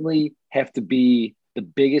consistently have to be the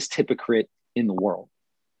biggest hypocrite in the world?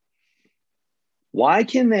 Why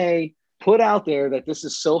can they put out there that this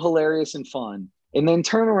is so hilarious and fun and then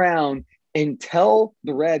turn around and tell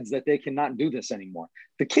the Reds that they cannot do this anymore?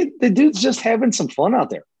 The dude's just having some fun out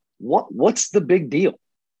there. What's the big deal?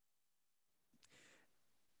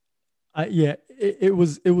 It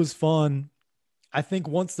was fun. I think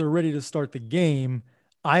once they're ready to start the game,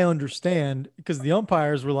 I understand, because the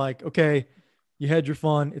umpires were like, okay, you had your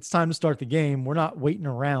fun. It's time to start the game. We're not waiting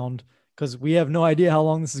around because we have no idea how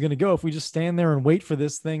long this is going to go. If we just stand there and wait for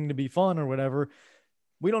this thing to be fun or whatever,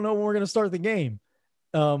 we don't know when we're going to start the game.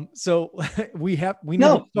 So we need to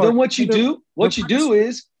start. Then what you do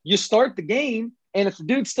is you start the game, and if the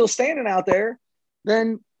dude's still standing out there,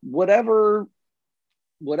 then whatever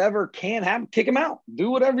can happen, kick him out.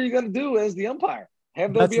 Do whatever you got to do as the umpire.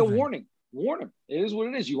 Have there be a warning. Warn him. It is what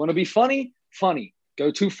it is. You want to be funny? Funny.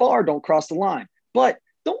 Go too far, don't cross the line. But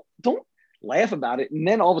don't laugh about it and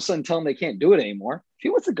then all of a sudden tell them they can't do it anymore. If he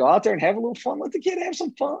wants to go out there and have a little fun, let the kid have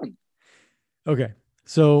some fun. Okay.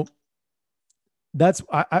 So that's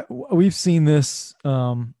we've seen this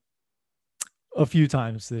a few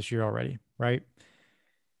times this year already, right?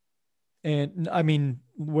 And I mean,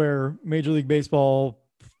 where Major League Baseball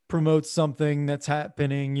promotes something that's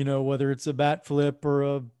happening, whether it's a bat flip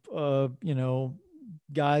or a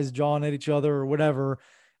guys jawing at each other or whatever,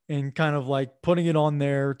 and kind of like putting it on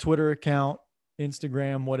their Twitter account,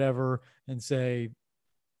 Instagram, whatever, and say,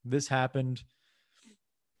 this happened.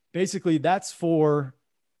 Basically, that's to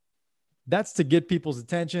get people's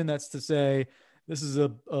attention. That's to say, this is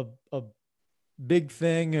a big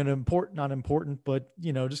thing and not important, but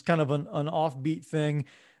just kind of an offbeat thing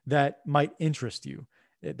that might interest you.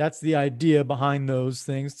 That's the idea behind those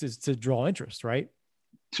things, is to draw interest, right?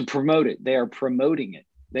 To promote it. They are promoting it.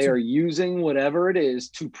 They are using whatever it is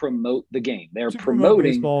to promote the game. They're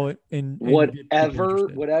promoting baseball and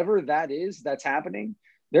whatever that is that's happening.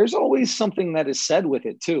 There's always something that is said with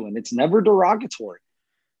it too, and it's never derogatory,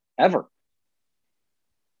 ever.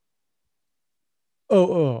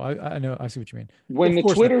 I know. I see what you mean. When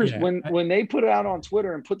when they put it out on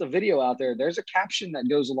Twitter and put the video out there, there's a caption that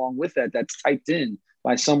goes along with that that's typed in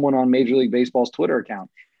by someone on Major League Baseball's Twitter account,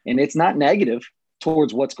 and it's not negative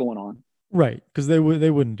towards what's going on. Right, because they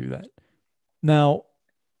wouldn't do that. Now,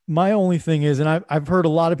 my only thing is, and I've heard a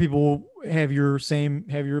lot of people have your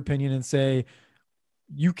opinion and say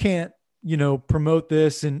you can't, promote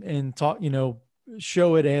this and talk,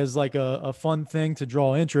 show it as like a fun thing to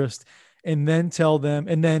draw interest, and then tell them,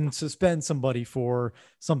 and then suspend somebody for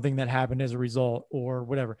something that happened as a result or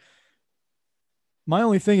whatever. My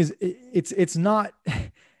only thing is it's not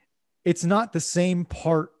the same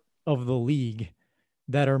part of the league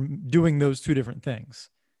that are doing those two different things.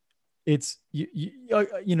 It's,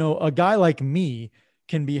 a guy like me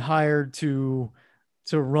can be hired to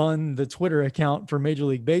run the Twitter account for Major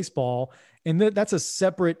League Baseball. And that's a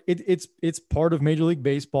separate, it's part of Major League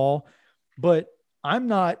Baseball, but I'm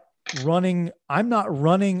not running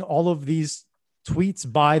all of these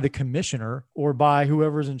tweets by the commissioner or by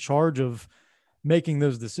whoever's in charge of making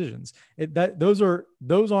those decisions. Those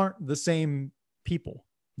aren't the same people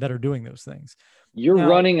that are doing those things. You're now,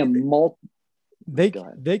 running a they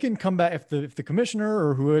can come back if the commissioner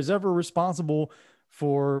or who is ever responsible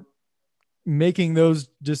for making those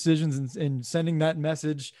decisions and sending that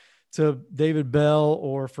message to David Bell,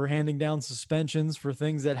 or for handing down suspensions for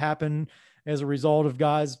things that happen as a result of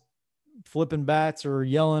guys flipping bats or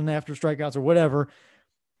yelling after strikeouts or whatever.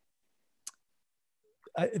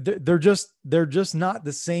 They're just not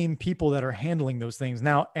the same people that are handling those things.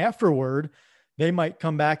 Now, afterward, they might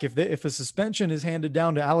come back if a suspension is handed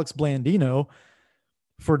down to Alex Blandino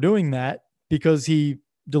for doing that because he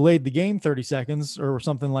delayed the game 30 seconds or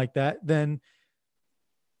something like that, then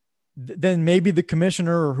maybe the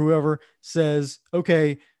commissioner or whoever says,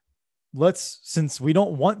 okay, since we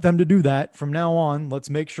don't want them to do that from now on, let's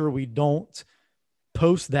make sure we don't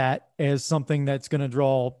post that as something that's going to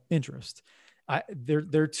draw interest.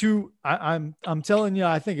 They're two. I'm telling you,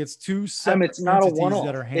 I think it's two separate it's not entities a one-off.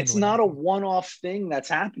 that are handling. It's not a one-off thing that's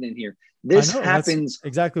happening here. This happens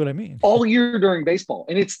exactly what I mean all year during baseball,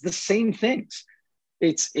 and it's the same things.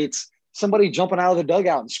 It's somebody jumping out of the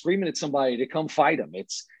dugout and screaming at somebody to come fight them.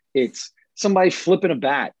 It's somebody flipping a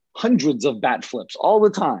bat. Hundreds of bat flips all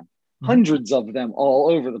the time. Hundreds of them all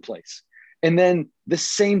over the place, and then the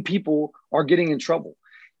same people are getting in trouble.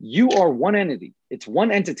 You are one entity. It's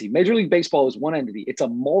one entity. Major League Baseball is one entity. It's a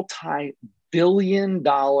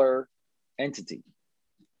multi-billion-dollar entity.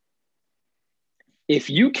 If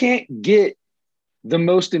you can't get the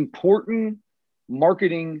most important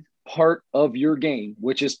marketing part of your game,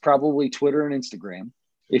 which is probably Twitter and Instagram,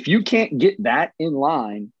 if you can't get that in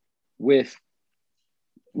line with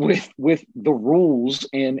the rules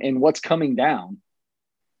and what's coming down,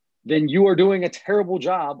 then you are doing a terrible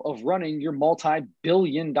job of running your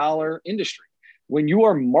multi-billion-dollar industry. When you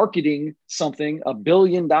are marketing something, a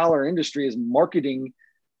billion-dollar industry is marketing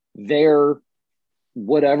their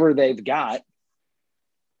whatever they've got.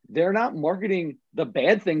 They're not marketing the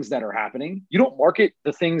bad things that are happening. You don't market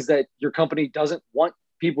the things that your company doesn't want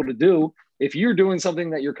people to do. If you're doing something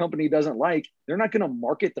that your company doesn't like, they're not going to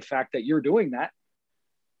market the fact that you're doing that.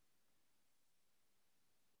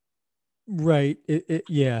 Right.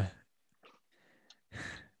 Yeah.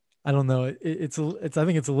 I don't know. It's I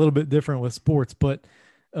think it's a little bit different with sports, but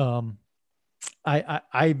I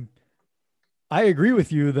agree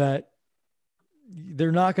with you that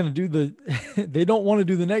they're not going to do they don't want to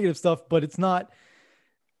do the negative stuff, but it's not,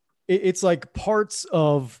 it's like parts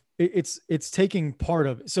of it's taking part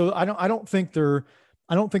of it. So I don't think they're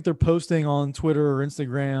posting on Twitter or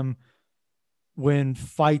Instagram when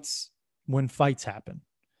fights happen.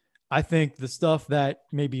 I think the stuff that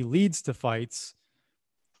maybe leads to fights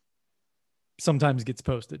sometimes gets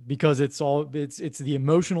posted because it's the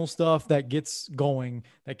emotional stuff that gets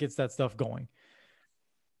that stuff going.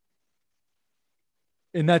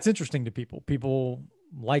 And that's interesting to people. People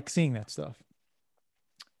like seeing that stuff.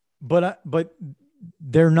 But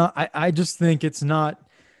they're not, I just think it's not.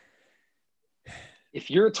 If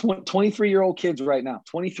you're 23-year-old kids right now,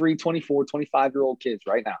 23, 24, 25-year-old kids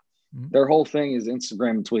right now, their whole thing is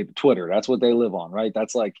Instagram and Twitter. That's what they live on, right?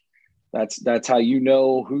 That's how you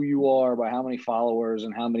know who you are by how many followers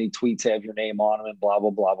and how many tweets have your name on them and blah,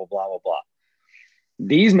 blah, blah, blah, blah, blah, blah.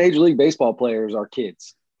 These Major League Baseball players are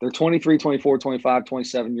kids. They're 23, 24, 25,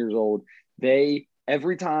 27 years old.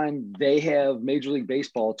 Every time they have Major League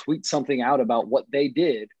Baseball tweet something out about what they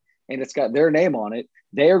did and it's got their name on it,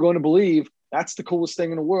 they are going to believe that's the coolest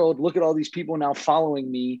thing in the world. Look at all these people now following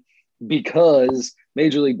me because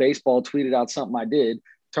Major League Baseball tweeted out something I did.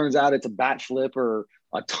 Turns out it's a bat flip or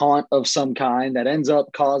a taunt of some kind that ends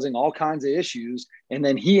up causing all kinds of issues. And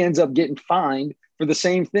then he ends up getting fined for the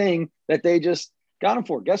same thing that they just got him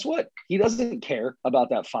for. Guess what? He doesn't care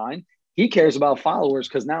about that fine. He cares about followers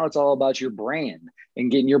because now it's all about your brand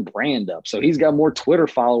and getting your brand up. So he's got more Twitter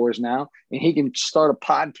followers now, and he can start a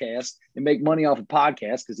podcast and make money off a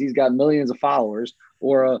podcast because he's got millions of followers.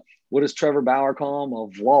 Or what does Trevor Bauer call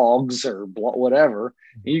them? Vlogs or whatever.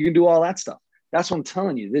 And you can do all that stuff. That's what I'm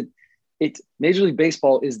telling you. That Major League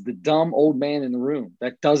Baseball is the dumb old man in the room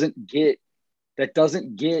that doesn't get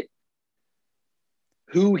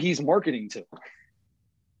who he's marketing to.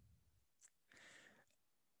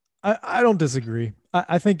 I don't disagree.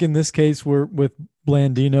 I think in this case, we're with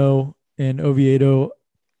Blandino and Oviedo.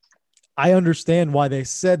 I understand why they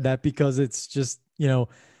said that because it's just,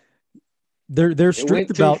 they're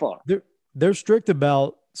strict about they're strict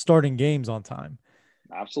about starting games on time.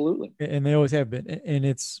 Absolutely, and they always have been. And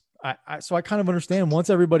it's so I kind of understand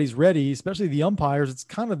once everybody's ready, especially the umpires. It's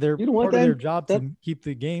kind of part of their job to keep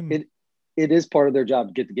the game. It is part of their job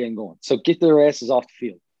to get the game going. So get their asses off the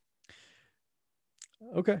field.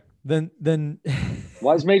 Okay. Then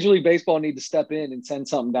why does Major League Baseball need to step in and send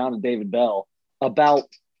something down to David Bell about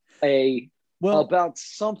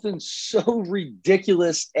something so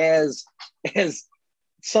ridiculous as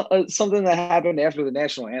something that happened after the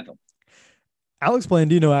national anthem? Alex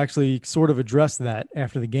Blandino actually sort of addressed that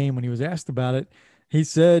after the game when he was asked about it. He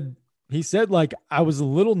said like, I was a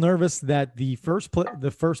little nervous that the first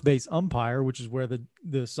base umpire, which is where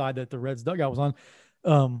the side that the Reds dugout was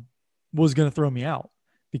on, was going to throw me out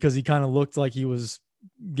because he kind of looked like he was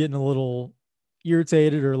getting a little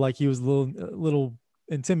irritated or like he was a little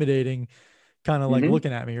intimidating, kind of like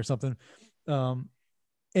looking at me or something.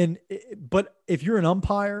 But if you're an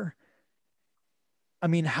umpire, I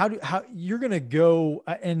mean, how you're going to go,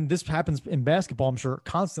 and this happens in basketball, I'm sure,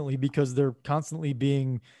 constantly because they're constantly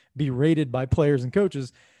being berated by players and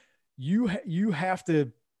coaches. You have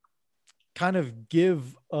to kind of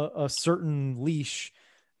give a certain leash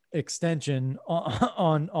extension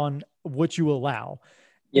on what you allow.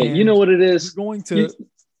 Yeah, and you know what it is. You're going to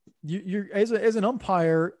you're as an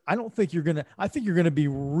umpire, I think you're gonna be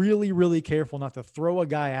really, really careful not to throw a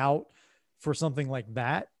guy out for something like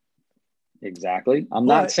that. Exactly. I'm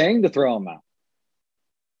not saying to throw him out.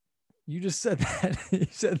 You just said that. You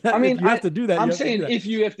said that. I mean, you have to do that. I'm saying if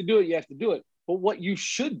you have to do it, you have to do it. But what you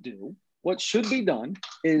should do, what should be done,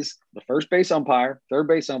 is the first base umpire, third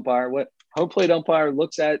base umpire, what home plate umpire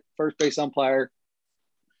looks at first base umpire,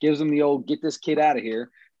 gives him the old get this kid out of here.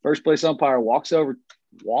 First place umpire walks over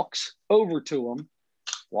to him,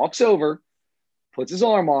 puts his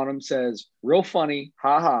arm on him, says, real funny,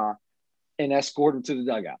 ha, and escort him to the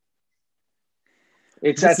dugout.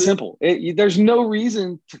 It's that simple. There's no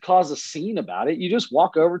reason to cause a scene about it. You just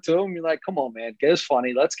walk over to him. You're like, come on, man, get us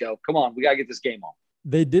funny. Let's go. Come on. We got to get this game on.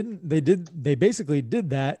 They basically did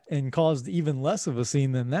that and caused even less of a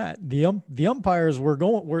scene than that. The umpires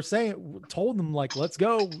told them like, let's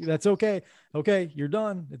go. That's okay. Okay. You're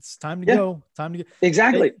done. It's time to go. Time to get.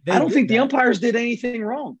 Exactly. I don't think the umpires did anything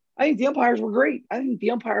wrong. I think the umpires were great. I think the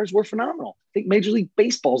umpires were phenomenal. I think Major League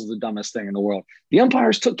Baseball is the dumbest thing in the world. The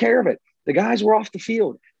umpires took care of it. The guys were off the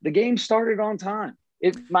field. The game started on time.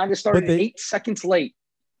 It might have started 8 seconds late.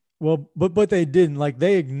 Well, but they didn't. Like,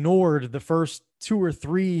 they ignored the first 2 or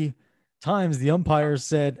 3 times the umpires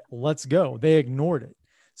said, let's go. They ignored it.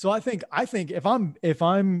 So I think if I'm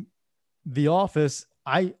the office,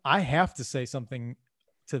 I have to say something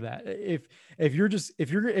to that.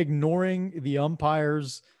 If you're ignoring the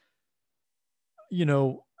umpires,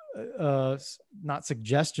 not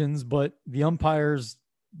suggestions, but the umpires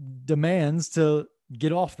demands to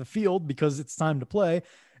get off the field because it's time to play.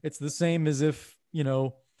 It's the same as if,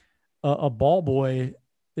 a ball boy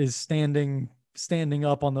is standing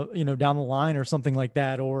up on the, down the line or something like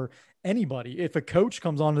that, or anybody. If a coach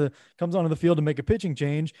comes onto the field to make a pitching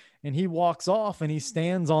change and he walks off and he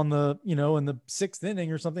stands on the, in the 6th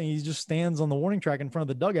inning or something, he just stands on the warning track in front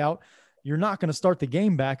of the dugout. You're not going to start the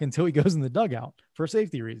game back until he goes in the dugout for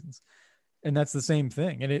safety reasons. And that's the same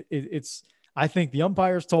thing. And it's, I think the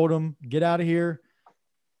umpires told him, get out of here,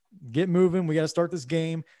 get moving. We got to start this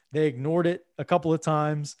game. They ignored it a couple of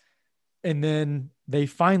times. And then they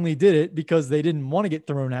finally did it because they didn't want to get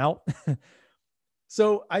thrown out.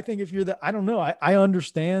 So I think if you're I don't know. I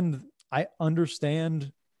understand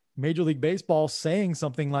Major League Baseball saying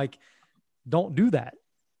something like, don't do that.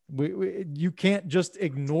 You can't just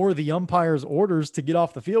ignore the umpire's orders to get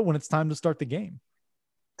off the field when it's time to start the game.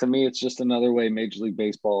 To me, it's just another way Major League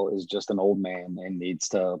Baseball is just an old man and needs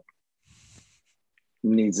to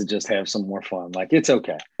just have some more fun. Like, it's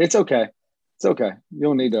okay. It's okay. It's okay. You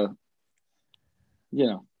don't need to,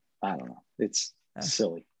 I don't know. It's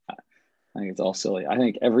silly. I think it's all silly. I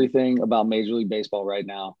think everything about Major League Baseball right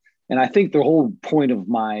now, and I think the whole point of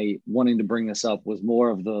my wanting to bring this up was more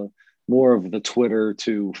of the Twitter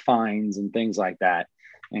to fines and things like that,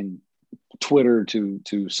 and Twitter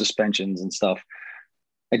to suspensions and stuff.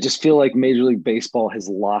 I just feel like Major League Baseball is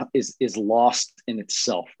lost in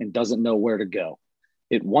itself and doesn't know where to go.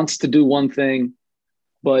 It wants to do one thing,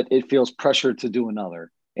 but it feels pressured to do another.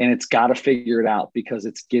 And it's got to figure it out because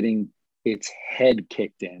it's getting its head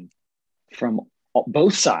kicked in from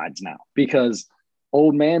both sides now. Because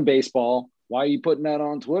old man baseball, why are you putting that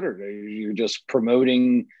on Twitter? You're just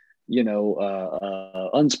promoting,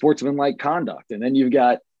 unsportsmanlike conduct. And then you've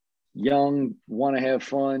got young, want to have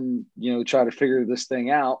fun, try to figure this thing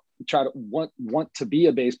out, try to want to be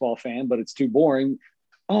a baseball fan, but it's too boring.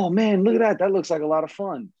 Oh man, look at that. That looks like a lot of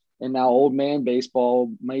fun. And now old man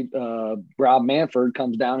baseball, Rob Manfred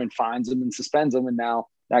comes down and fines him and suspends him. And now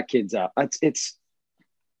that kid's out. It's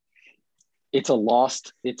a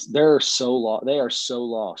lost. They are so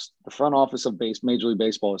lost. The front office of Major League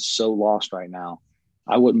Baseball is so lost right now.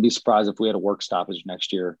 I wouldn't be surprised if we had a work stoppage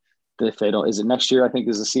next year. If they don't, is it next year? I think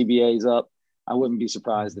as the CBA's up, I wouldn't be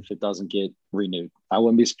surprised if it doesn't get renewed. I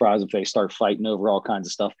wouldn't be surprised if they start fighting over all kinds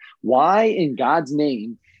of stuff. Why in God's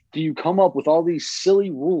name do you come up with all these silly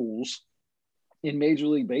rules in Major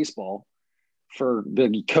League Baseball for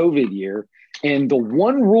the COVID year? And the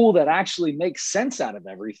one rule that actually makes sense out of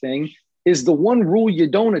everything is the one rule you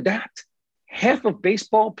don't adapt. Half of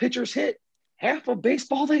baseball pitchers hit, half of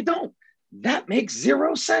baseball they don't. That makes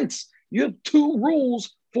zero sense. You have 2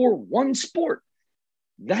 rules for one sport.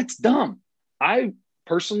 That's dumb. I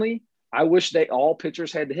wish all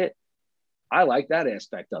pitchers had to hit. I like that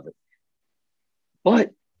aspect of it.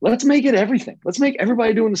 But let's make it everything. Let's make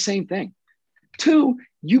everybody doing the same thing. 2,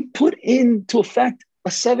 you put into effect a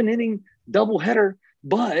 7-inning doubleheader,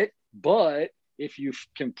 but if you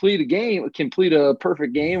complete a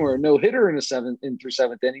perfect game or a no-hitter in through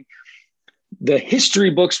 7th inning, the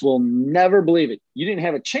history books will never believe it. You didn't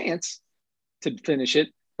have a chance to finish it,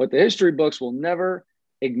 but the history books will never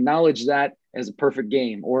acknowledge that as a perfect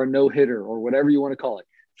game or a no-hitter or whatever you want to call it.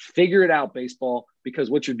 Figure it out, baseball, because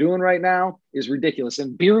what you're doing right now is ridiculous.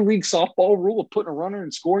 And beer league softball rule of putting a runner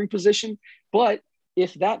in scoring position, but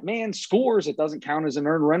if that man scores, it doesn't count as an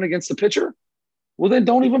earned run against the pitcher. Well, then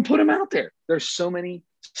don't even put him out there. There's so many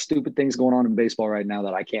stupid things going on in baseball right now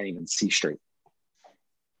that I can't even see straight.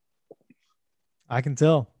 I can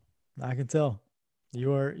tell.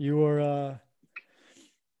 You've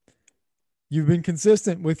been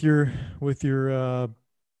consistent with your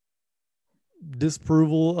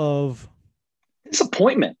disapproval of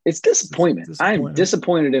Disappointment. It's disappointment. I'm disappointment.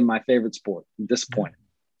 disappointed in my favorite sport. I'm disappointed.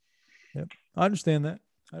 Yep. I understand that.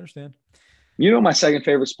 I understand. You know what my second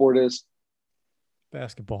favorite sport is?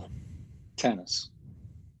 Basketball. Tennis.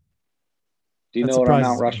 Do you That know what our surprises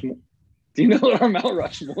Mount me. Rushmore? Do you know what our Mount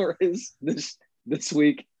Rushmore is this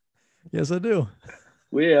week? Yes, I do.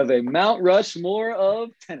 We have a Mount Rushmore of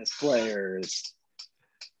tennis players.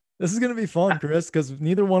 This is going to be fun, Chris, because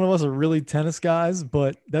neither one of us are really tennis guys,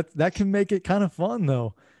 but that can make it kind of fun,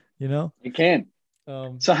 though. You know, It can.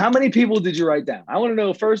 So how many people did you write down? I want to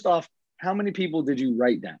know, first off, how many people did you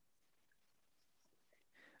write down?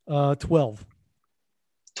 12.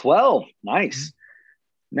 12. Nice.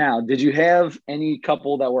 Now, did you have any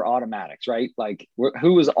couple that were automatics, right? Like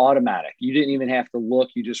who was automatic? You didn't even have to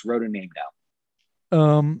look. You just wrote a name down.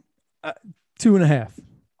 2.5.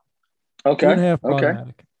 Okay. 2.5 okay.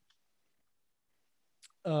 automatic.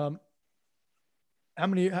 How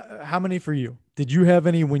many for you? Did you have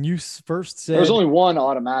any when you first said? There was only one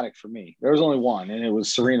automatic for me. There was only one, and it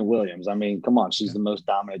was Serena Williams. I mean, come on, she's the most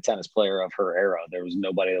dominant tennis player of her era. There was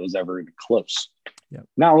nobody that was ever even close. Yep.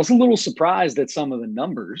 Now, I was a little surprised at some of the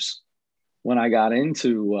numbers when I got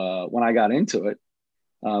into it.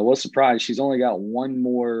 I was surprised. She's only got one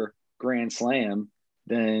more Grand Slam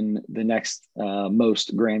than the next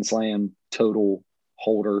most Grand Slam total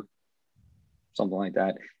holder, something like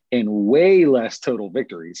that, and way less total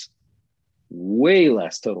victories. So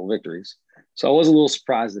I was a little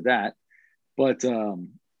surprised at that, but I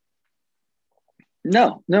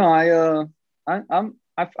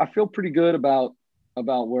feel pretty good about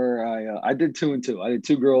where I did 2 and 2. I did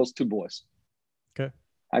 2 girls, 2 boys. Okay.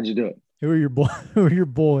 How'd you do it? Who are your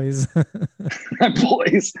boys? My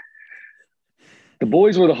boys. The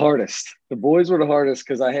boys were the hardest.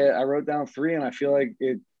 Because I wrote down 3, and I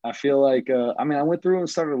went through and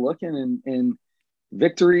started looking, and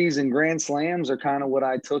victories and Grand Slams are kind of what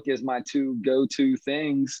I took as my 2 go-to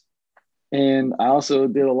things. And I also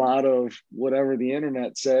did a lot of whatever the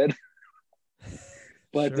internet said.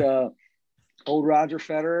 But sure. Old Roger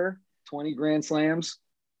Federer, 20 Grand Slams,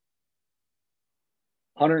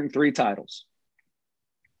 103 titles.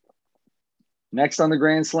 Next on the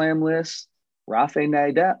Grand Slam list, Rafael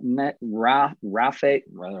Nadal,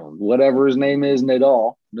 whatever his name is,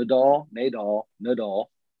 Nadal. Rafael Nadal.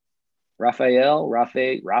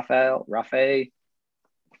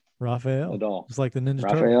 It's like the Ninja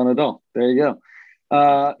Rafael Nadal. There you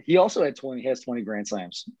go. He also has 20 Grand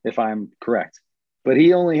Slams, if I'm correct. But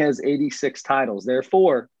he only has 86 titles.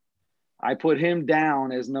 Therefore, I put him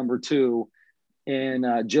down as number 2. And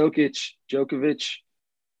Djokovic,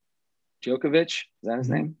 is that his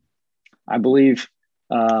name? I believe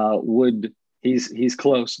he's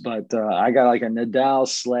close, but I got like a Nadal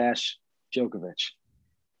 / Djokovic.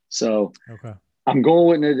 So okay. I'm going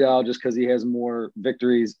with Nadal just because he has more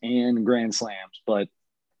victories and Grand Slams, but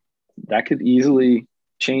that could easily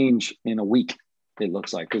change in a week, it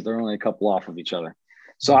looks like, because they're only a couple off of each other.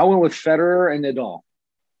 So I went with Federer and Nadal.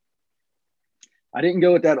 I didn't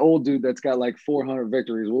go with that old dude that's got like 400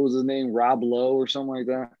 victories. What was his name? Rob Lowe or something like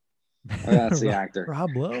that? Oh, that's the actor. Rob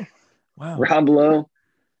Lowe? Wow. Rob Lowe.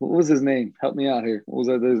 What was his name? Help me out here. What was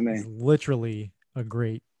that his name? He's literally a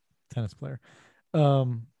great tennis player.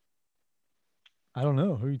 I don't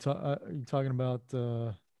know. Who are you talking about?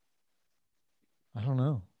 I don't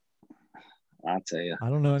know. I'll tell you. I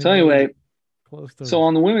don't know. So anyway, close to. So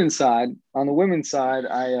on the women's side,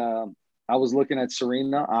 I was looking at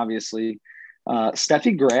Serena, obviously.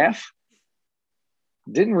 Steffi Graf,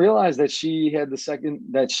 didn't realize that she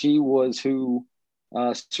was who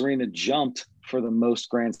Serena jumped for the most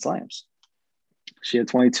Grand Slams. She had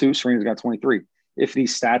 22. Serena's got 23. If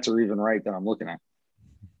these stats are even right that I'm looking at.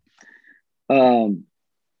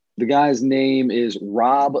 The guy's name is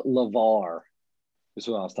Rob Lavar. This is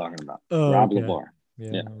what I was talking about. Rob Lavar.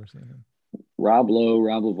 Yeah. Rob Lowe,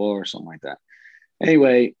 Rob Lavar, or something like that.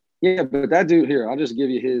 Anyway, yeah, but that dude here, I'll just give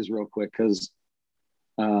you his real quick because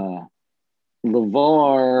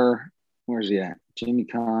Lavar, where's he at? Jamie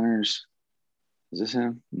Connors. Is this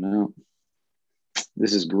him? No.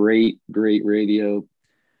 This is great radio.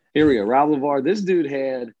 Here we go. Rob Lavar. This dude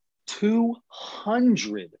had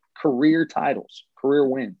 200 career titles, career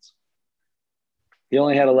wins. He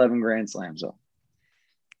only had 11 Grand Slams, though.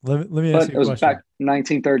 Let me ask you a question. It was back in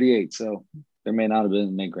 1938, so there may not have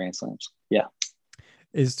been many Grand Slams. Yeah.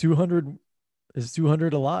 Is 200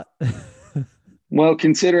 a lot? Well,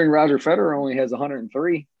 considering Roger Federer only has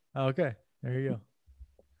 103. Okay, there you go.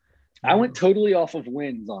 I went totally off of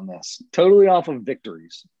wins on this, totally off of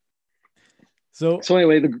victories. So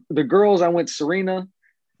anyway, the girls, I went Serena,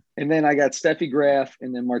 and then I got Steffi Graf,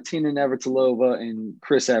 and then Martina Navratilova and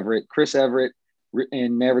Chris Everett. Chris Everett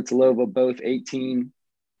and Navratilova, both 18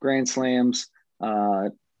 Grand Slams,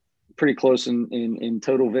 pretty close in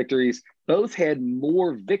total victories. Both had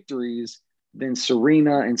more victories than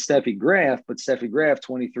Serena and Steffi Graf, but Steffi Graf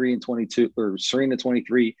 23 and 22, or Serena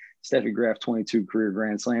 23, Steffi Graf 22 career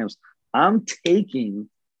Grand Slams. I'm taking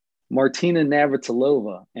Martina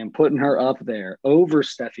Navratilova and putting her up there over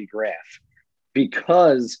Steffi Graf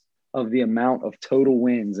because of the amount of total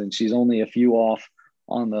wins, and she's only a few off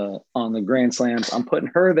on the Grand Slams. I'm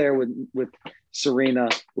putting her there with Serena,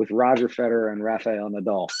 with Roger Federer and Rafael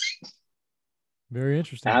Nadal. Very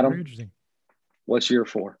interesting. Adam, very interesting. What's your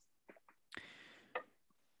 4?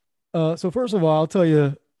 So first of all, I'll tell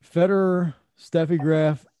you, Federer, Steffi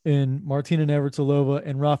Graf, and Martina Navratilova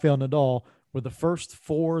and Rafael Nadal were the first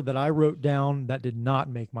 4 that I wrote down that did not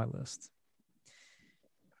make my list.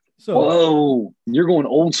 So, whoa, you're going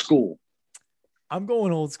old school. I'm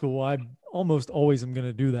going old school. I almost always am going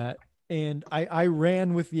to do that. And I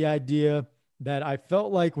ran with the idea that I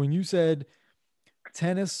felt like when you said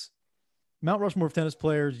tennis, Mount Rushmore of tennis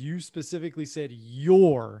players, you specifically said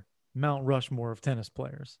your Mount Rushmore of tennis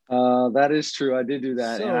players. That is true. I did do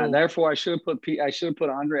that. So, and therefore I should have put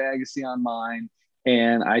Andre Agassi on mine,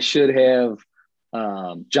 and I should have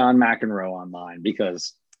John McEnroe on mine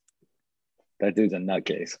because that dude's a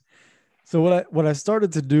nutcase. So what I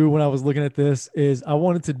started to do when I was looking at this is I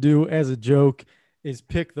wanted to do as a joke is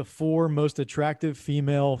pick the 4 most attractive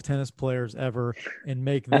female tennis players ever and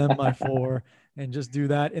make them my 4 and just do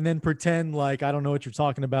that. And then pretend like, I don't know what you're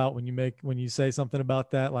talking about when you say something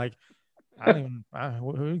about that. Like, what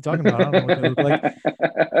are you talking about? I don't know what they look like.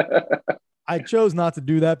 I chose not to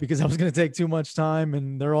do that because I was going to take too much time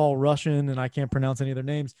and they're all Russian and I can't pronounce any of their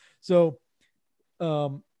names. So,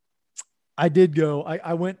 I did go.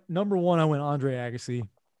 I went number 1. I went Andre Agassi.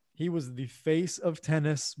 He was the face of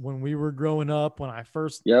tennis when we were growing up. When I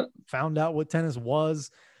first found out what tennis was,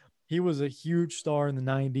 he was a huge star in the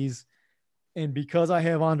 90s. And because I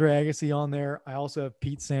have Andre Agassi on there, I also have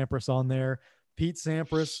Pete Sampras on there. Pete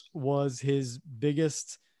Sampras was his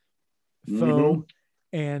biggest foe,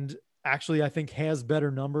 and actually, I think has better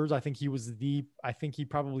numbers. I think he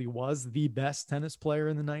probably was the best tennis player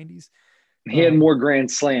in the 90s. He had more Grand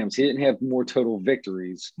Slams. He didn't have more total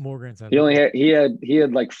victories. More Grand Slams. He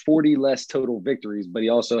had like 40 less total victories, but he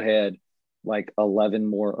also had like 11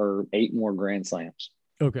 more or 8 more Grand Slams.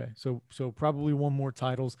 Okay, so probably 1 more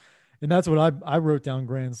titles, and that's what I wrote down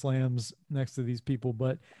Grand Slams next to these people.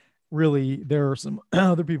 But really, there are some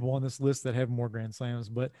other people on this list that have more Grand Slams.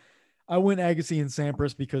 But I went Agassi and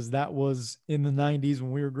Sampras because that was in the 90s when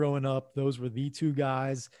we were growing up. Those were the 2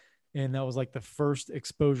 guys. And that was like the first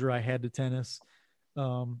exposure I had to tennis.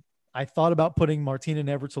 I thought about putting Martina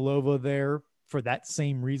Navratilova there for that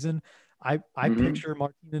same reason. I picture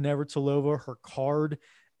Martina Navratilova, her card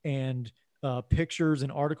and pictures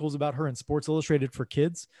and articles about her in Sports Illustrated for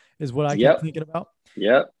Kids is what I kept thinking about.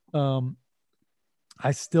 Yep.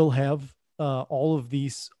 I still have all of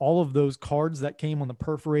those cards that came on the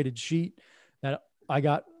perforated sheet that I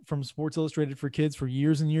got from Sports Illustrated for Kids for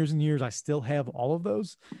years and years and years. I still have all of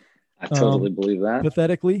those. I totally believe that.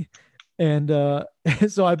 Pathetically. And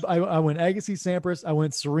so I went Agassi, Sampras. I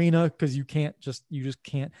went Serena because you can't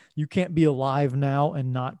be alive now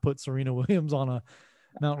and not put Serena Williams on a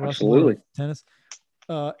Mount Rushmore of tennis.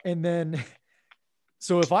 And then,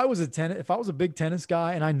 so if I was a big tennis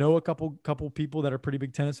guy, and I know a couple people that are pretty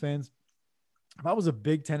big tennis fans, if I was a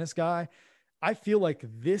big tennis guy, I feel like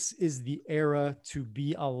this is the era to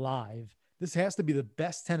be alive. This has to be the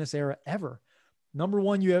best tennis era ever. Number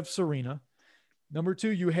 1, you have Serena. Number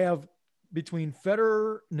 2, you have between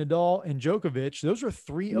Federer, Nadal, and Djokovic. Those are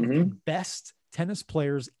 3 of the best tennis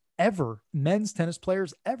players ever, men's tennis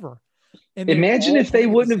players ever. And imagine if they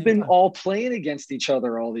wouldn't have been all playing against each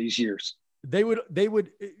other all these years.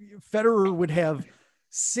 Federer would have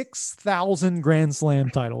 6,000 Grand Slam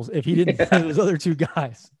titles if he didn't play those other 2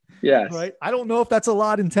 guys. Yes. Right. I don't know if that's a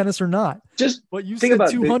lot in tennis or not. But you said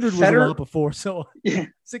 200 was a lot before. So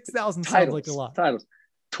 6,000 sounds like a lot. Titles.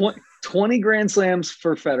 20 Grand Slams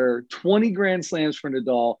for Federer, 20 Grand Slams for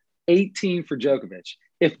Nadal, 18 for Djokovic.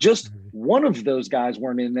 If just one of those guys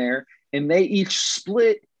weren't in there and they each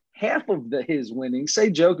split half of his winnings,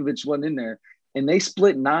 say Djokovic wasn't in there, and they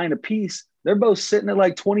split 9 apiece, they're both sitting at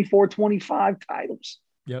like 24, 25 titles.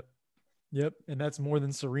 Yep. And that's more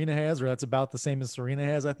than Serena has, or that's about the same as Serena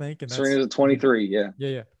has, I think. And Serena's at 23. Yeah.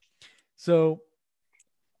 Yeah. So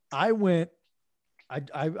I went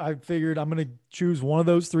I figured I'm going to choose one of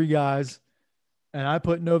those three guys, and I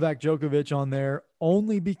put Novak Djokovic on there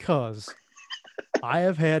only because I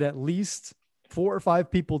have had at least 4 or 5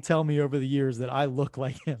 people tell me over the years that I look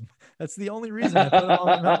like him. That's the only reason I put him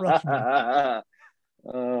on the Mount Rushmore.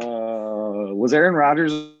 Was Aaron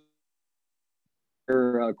Rodgers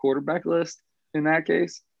your quarterback list in that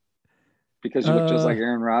case? Because you look just like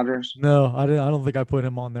Aaron Rodgers. No, I didn't. I don't think I put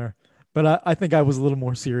him on there, but I think I was a little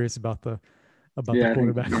more serious about the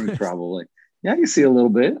quarterback list. Probably. Yeah, I can see a little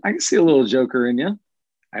bit. I can see a little Joker in you.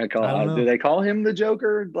 I don't know. Do they call him the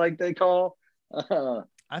Joker like they call?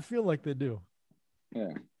 I feel like they do.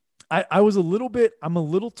 Yeah. I'm a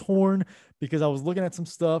little torn because I was looking at some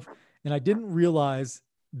stuff and I didn't realize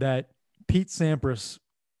that Pete Sampras,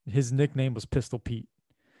 his nickname was Pistol Pete.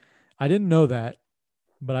 I didn't know that,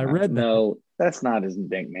 but I read that. No, that's not his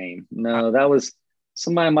nickname. No, that was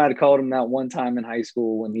somebody might have called him that one time in high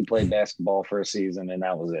school when he played basketball for a season, and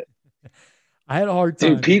that was it. I had a hard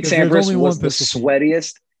time. Dude, Pete Sampras was the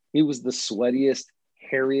sweatiest. He was the sweatiest,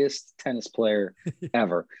 hairiest tennis player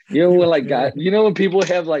ever. You know when people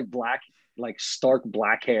have like stark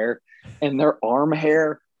black hair, and their arm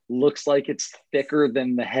hair looks like it's thicker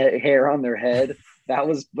than the hair on their head.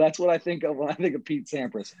 That's what I think of when I think of Pete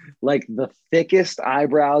Sampras. Like the thickest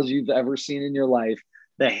eyebrows you've ever seen in your life,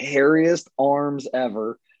 the hairiest arms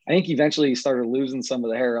ever. I think eventually he started losing some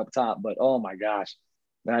of the hair up top, but oh my gosh,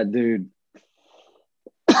 that dude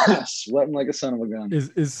sweating like a son of a gun. Is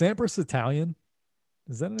Sampras Italian?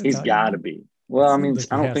 Is that an Italian? He's got to be. Well, I mean,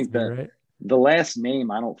 I don't think that right? The last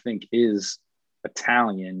name I don't think is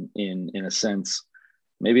Italian in a sense.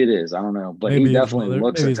 Maybe it is. I don't know, but he definitely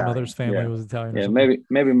looks Italian. His mother's family was Italian. Yeah,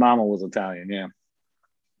 maybe Mama was Italian. Yeah.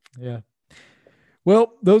 Yeah.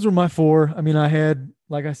 Well, those were my 4. I mean, I had,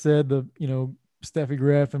 like I said, Steffi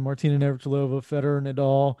Graf and Martina Navratilova, Federer,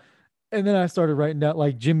 Nadal, and then I started writing down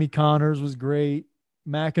like Jimmy Connors was great.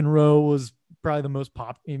 McEnroe was probably the most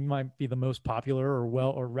he might be the most popular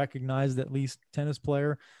or recognized at least tennis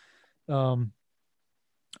player.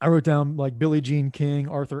 I wrote down like Billie Jean King,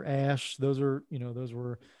 Arthur Ashe. Those were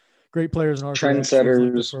great players. And Arthur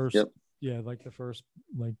trendsetters. Like the first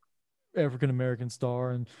like African-American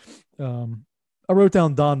star. And I wrote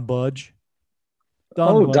down Don Budge.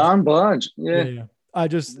 Don Budge. Yeah. I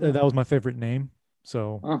just, that was my favorite name.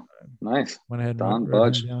 So nice. Went ahead and Don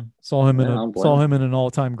Budge. Saw him in an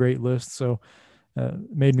all-time great list. So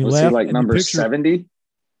made me laugh. Was he like number 70?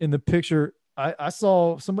 In the picture, I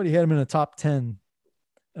saw somebody had him in a top 10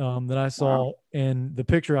 that I saw. Wow. And the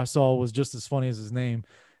picture I saw was just as funny as his name.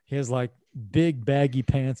 He has like big baggy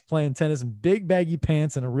pants, playing tennis in big baggy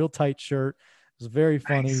pants and a real tight shirt. It was very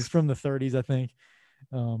funny. Nice. He's from the 30s, I think.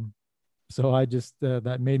 So I just,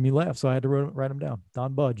 that made me laugh. So I had to write him down.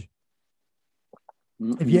 Don Budge.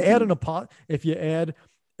 Mm-hmm. If you add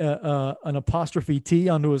an apostrophe T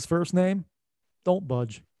onto his first name, don't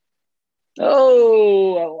budge.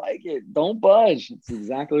 Oh, I like it. Don't budge. That's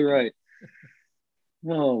exactly right.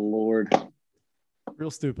 Oh Lord. Real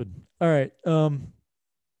stupid. All right.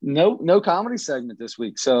 No comedy segment this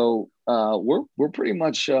week. So we're pretty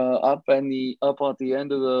much up at the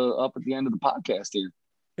end of the podcast here.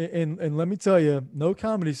 And let me tell you, no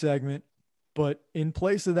comedy segment, but in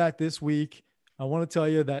place of that this week, I want to tell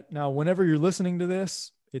you that now whenever you're listening to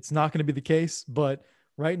this, it's not going to be the case, but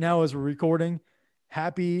right now as we're recording,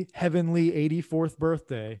 happy heavenly 84th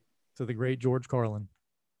birthday to the great George Carlin.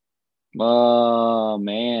 Oh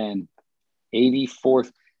man.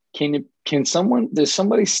 84th. Does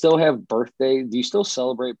somebody still have birthday? Do you still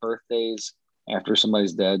celebrate birthdays after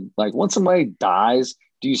somebody's dead? Like when somebody dies,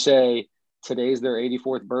 do you say today's their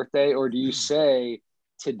 84th birthday, or do you say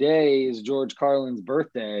today is George Carlin's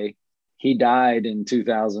birthday? He died in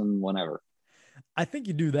 2000, whenever. I think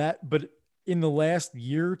you do that, but in the last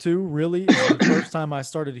year or two, really, is the first time I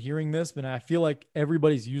started hearing this, but I feel like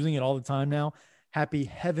everybody's using it all the time now. Happy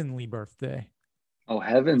heavenly birthday. Oh,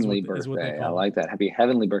 heavenly birthday. I like that. Happy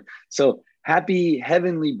heavenly birthday. So happy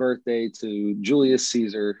heavenly birthday to Julius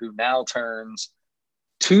Caesar, who now turns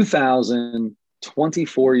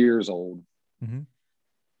 2024 years old. Mm-hmm.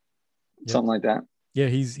 Something like that. Yeah,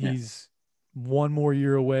 he's one more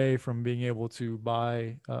year away from being able to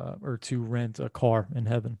buy or to rent a car in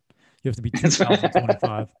heaven. You have to be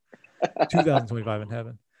 2025. 2025 in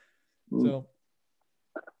heaven. So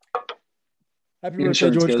happy birthday,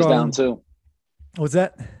 George goes Carlin. Down too. What's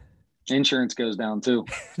that? Insurance goes down too.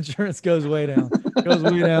 Insurance goes way down. Goes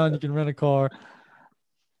way down. You can rent a car.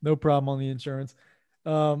 No problem on the insurance.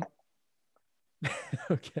 Okay.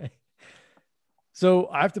 So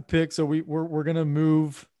I have to pick. So we're gonna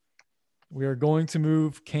move. We are going to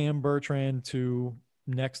move Cam Bertrand to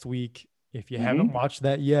next week If you haven't watched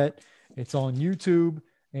that yet, it's on YouTube,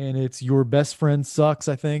 and it's Your Best Friend Sucks,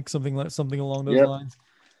 I think, something along those lines.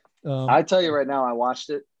 I tell you right now, I watched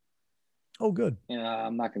it. Oh, good. Yeah,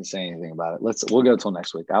 I'm not going to say anything about it. We'll go till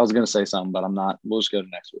next week. I was going to say something, but I'm not. We'll just go to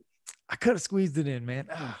next week. I could have squeezed it in, man.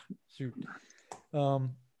 Shoot.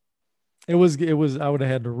 It was, I would have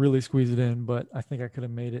had to really squeeze it in, but I think I could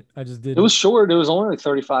have made it. I just didn't. It was short. It was only like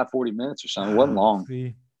 35, 40 minutes or something. It wasn't long.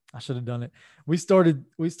 See, I should have done it. We started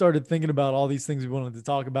thinking about all these things we wanted to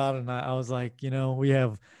talk about. And I was like,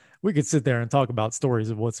 we could sit there and talk about stories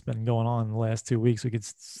of what's been going on in the last 2 weeks. We could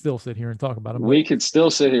still sit here and talk about them. We could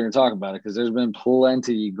still sit here and talk about it because there's been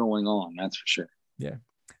plenty going on. That's for sure. Yeah.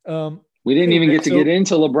 We didn't even get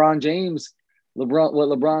into LeBron James, what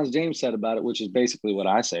LeBron James said about it, which is basically what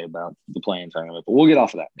I say about the playing tournament. But we'll get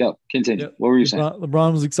off of that. Go. Continue. Yep. What were you saying?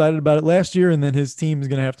 LeBron was excited about it last year, and then his team is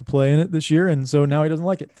going to have to play in it this year, and so now he doesn't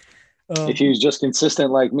like it. If he was just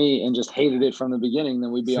consistent like me and just hated it from the beginning,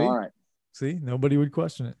 then we'd be all right. See, nobody would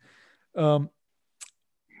question it.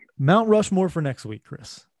 Mount Rushmore for next week,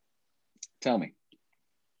 Chris. Tell me.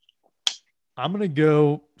 I'm going to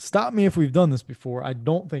go – stop me if we've done this before. I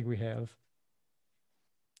don't think we have.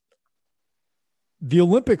 The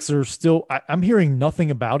Olympics are still – I'm hearing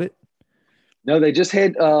nothing about it. No, they just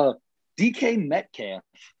had DK Metcalf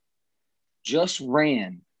just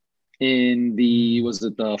ran in the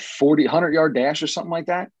 100-yard dash or something like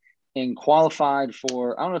that and qualified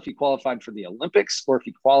for – I don't know if he qualified for the Olympics or if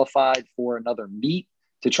he qualified for another meet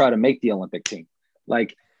to try to make the Olympic team.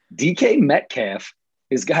 Like, DK Metcalf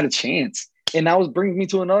has got a chance. And that was bringing me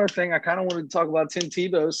to another thing. I kind of wanted to talk about Tim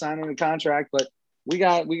Tebow signing a contract, but we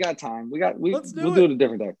got time. We'll do it a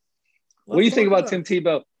different day. What do you think about Tim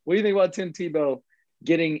Tebow? What do you think about Tim Tebow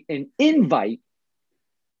getting an invite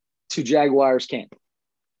to Jaguars camp?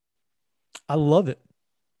 I love it.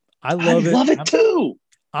 I love it too.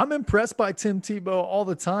 I'm impressed by Tim Tebow all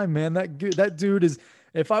the time, man. That dude is.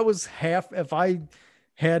 If I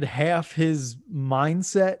had half his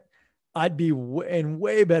mindset, I'd be in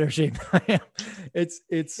way better shape than I am. It's.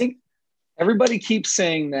 I think everybody keeps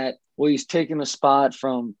saying that. Well, he's taking a spot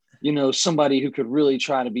from somebody who could really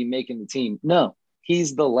try to be making the team. No,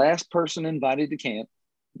 he's the last person invited to camp.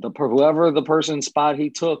 Whoever the person's spot he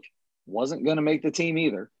took wasn't going to make the team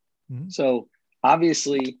either. Mm-hmm. So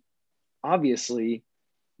obviously,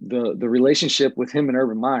 the relationship with him and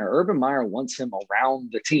Urban Meyer wants him around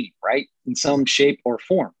the team, right? In some shape or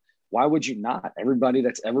form. Why would you not? Everybody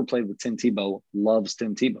that's ever played with Tim Tebow loves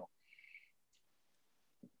Tim Tebow.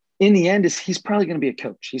 In the end, he's probably going to be a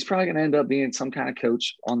coach. He's probably going to end up being some kind of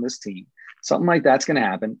coach on this team. Something like that's going to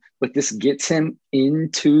happen. But this gets him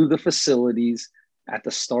into the facilities at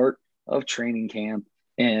the start of training camp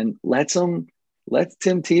and let Tim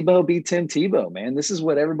Tebow be Tim Tebow, man. This is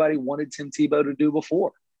what everybody wanted Tim Tebow to do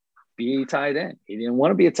before. Be a tight end. He didn't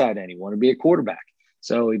want to be a tight end. He wanted to be a quarterback.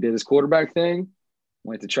 So he did his quarterback thing.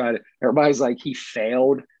 Went to try to – everybody's like he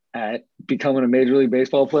failed at becoming a Major League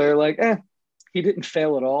Baseball player. Like, he didn't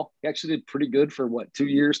fail at all. He actually did pretty good for 2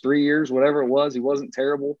 years, 3 years, whatever it was. He wasn't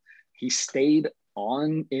terrible. He stayed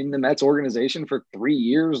on in the Mets organization for 3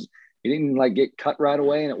 years. He didn't get cut right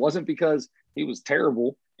away. And it wasn't because he was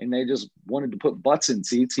terrible and they just wanted to put butts in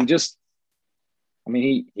seats. He just –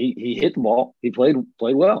 he hit the ball. He played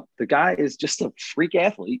well. The guy is just a freak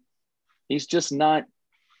athlete. He's just not –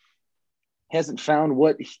 hasn't found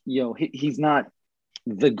what, he's not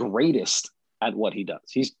the greatest at what he does.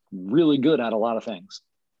 He's really good at a lot of things.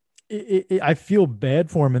 I feel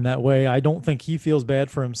bad for him in that way. I don't think he feels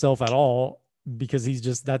bad for himself at all because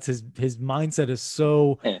that's his mindset is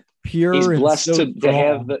so pure. He's blessed and to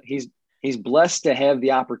have he's blessed to have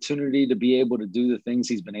the opportunity to be able to do the things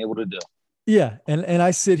he's been able to do. Yeah. And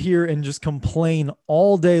I sit here and just complain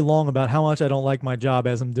all day long about how much I don't like my job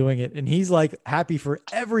as I'm doing it. And he's like happy for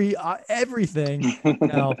everything.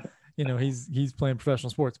 Now, he's playing professional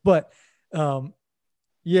sports, but that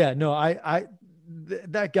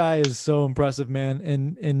guy is so impressive,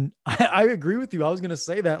 man. And I agree with you. I was going to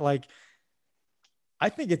say that, I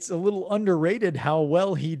think it's a little underrated how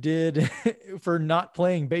well he did for not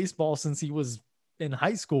playing baseball since he was in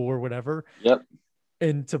high school or whatever. Yep.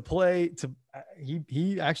 And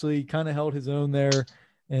he actually kind of held his own there.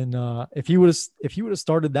 And if he would have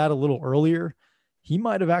started that a little earlier, he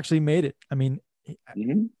might have actually made it.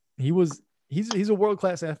 He's a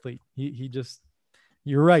world-class athlete. He just,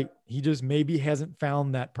 you're right. He just maybe hasn't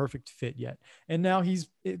found that perfect fit yet. And now he's,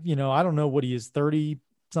 I don't know what he is, 30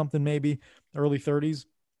 something, maybe early 30s.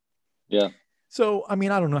 Yeah. So, I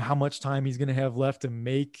don't know how much time he's going to have left to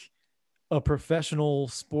make a professional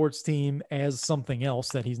sports team as something else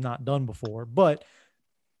that he's not done before, but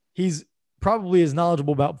he's probably as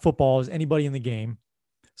knowledgeable about football as anybody in the game.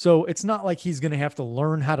 So it's not like he's going to have to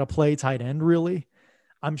learn how to play tight end, really.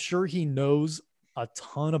 I'm sure he knows a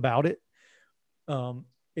ton about it.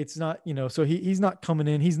 It's not, so he's not coming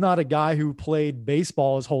in. He's not a guy who played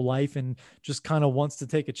baseball his whole life and just kind of wants to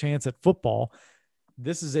take a chance at football.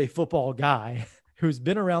 This is a football guy who's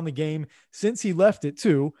been around the game since he left it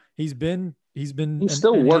too. He's still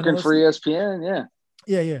working for ESPN.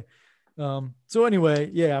 Yeah. Yeah. So anyway,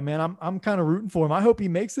 yeah, man, I'm kind of rooting for him. I hope he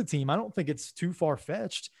makes the team. I don't think it's too far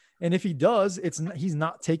fetched. And if he does, he's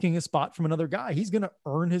not taking a spot from another guy. He's going to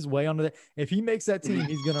earn his way onto that. If he makes that team,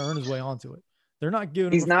 he's going to earn his way onto it. They're not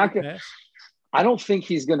giving him a free pass. I don't think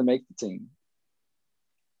he's going to make the team.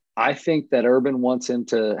 I think that Urban wants him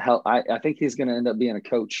to help. I think he's going to end up being a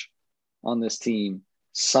coach on this team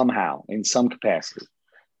somehow in some capacity.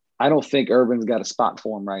 I don't think Urban's got a spot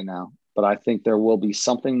for him right now, but I think there will be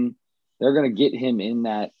something. They're going to get him in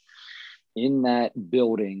that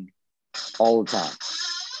building all the time.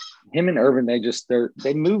 Him and Urban,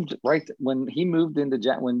 they moved right when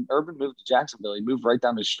Urban moved to Jacksonville, he moved right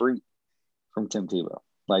down the street from Tim Tebow.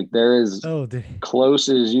 Like they're as close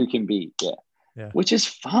as you can be. Yeah. Which is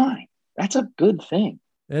fine. That's a good thing.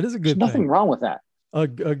 That is a good thing. Nothing wrong with that. A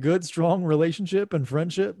good, strong relationship and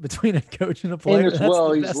friendship between a coach and a player.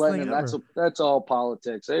 And he's letting him. That's all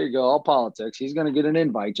politics. There you go. All politics. He's going to get an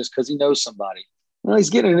invite just because he knows somebody. Well, he's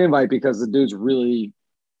getting an invite because the dude's really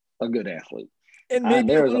a good athlete. And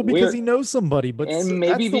maybe a little because he knows somebody. And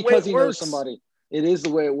maybe because he knows somebody. It is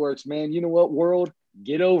the way it works, man. You know what, world?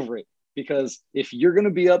 Get over it. Because if you're going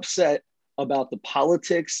to be upset about the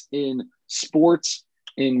politics in sports,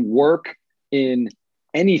 in work, in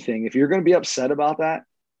anything, if you're going to be upset about that,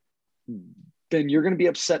 then you're going to be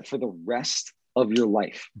upset for the rest of your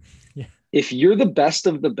life. Yeah. If you're the best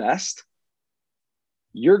of the best,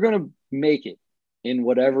 you're going to make it in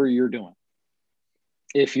whatever you're doing.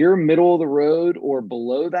 If you're middle of the road or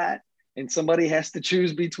below that, and somebody has to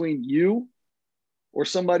choose between you or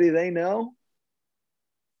somebody they know,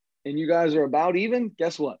 and you guys are about even,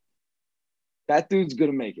 guess what? That dude's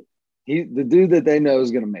going to make it. The dude that they know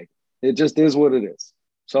is going to make it. It just is what it is.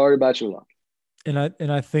 Sorry about your luck.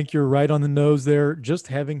 And I think you're right on the nose there. Just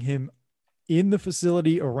having him in the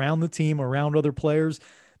facility, around the team, around other players,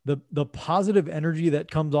 the positive energy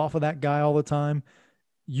that comes off of that guy all the time,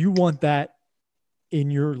 you want that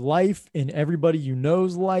in your life, in everybody you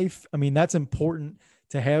know's life. I mean, that's important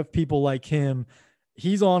to have people like him.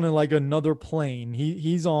 He's on like another plane.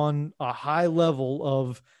 He's on a high level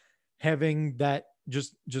of having that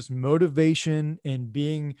just motivation and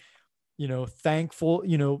being, thankful,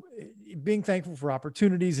 being thankful for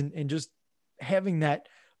opportunities and just having that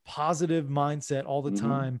positive mindset all the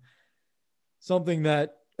time. Something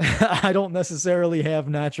that I don't necessarily have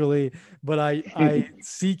naturally, but I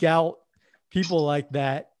seek out people like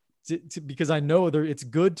that because I know it's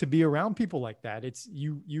good to be around people like that. It's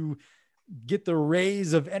you get the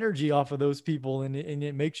rays of energy off of those people and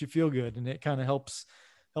it makes you feel good, and it kind of helps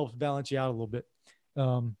balance you out a little bit.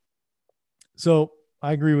 So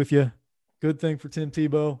I agree with you. Good thing for Tim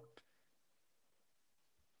Tebow.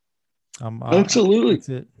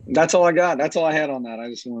 Absolutely. That's all I got. That's all I had on that. I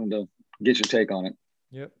just wanted to get your take on it.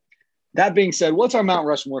 Yep. That being said, what's our Mount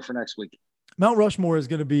Rushmore for next week? Mount Rushmore is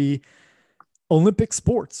going to be Olympic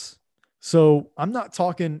sports. So I'm not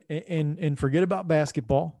talking and forget about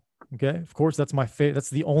basketball. Okay. Of course, that's my favorite. That's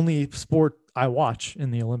the only sport I watch in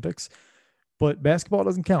the Olympics, but basketball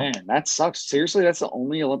doesn't count. Man, that sucks. Seriously, that's the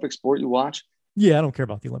only Olympic sport you watch? Yeah, I don't care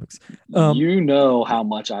about the Olympics. You know how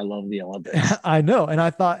much I love the Olympics. I know. And I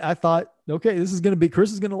thought, okay,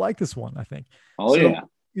 Chris is going to like this one, I think. Oh, so yeah.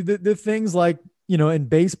 The things like, in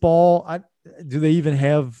baseball, do they even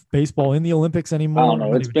have baseball in the Olympics anymore? I don't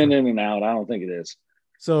know. It's been in and out. I don't think it is.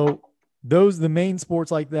 So the main sports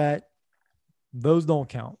like that, those don't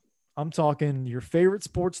count. I'm talking your favorite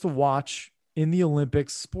sports to watch in the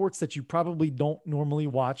Olympics, sports that you probably don't normally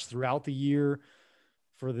watch throughout the year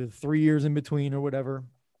for the 3 years in between or whatever.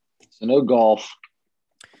 So no golf,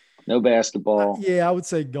 no basketball. Yeah, I would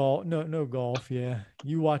say golf. No golf. Yeah.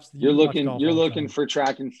 You're looking for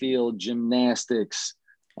track and field, gymnastics.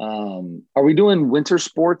 Are we doing winter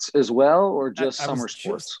sports as well, or just summer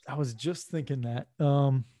sports? I was just thinking that.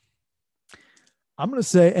 I'm going to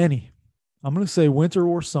say any. I'm going to say winter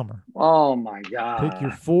or summer. Oh my God. Pick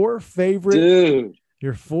your four favorite. Dude.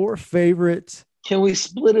 Your four favorite. Can we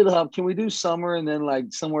split it up? Can we do summer and then like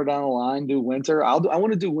somewhere down the line do winter? I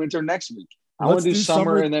want to do winter next week. I want to do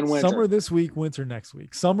summer and then winter. Summer this week, winter next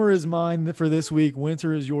week. Summer is mine for this week.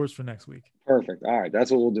 Winter is yours for next week. Perfect. All right. That's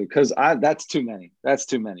what we'll do. Because that's too many. That's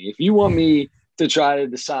too many. If you want me to try to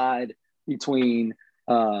decide between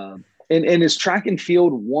And is track and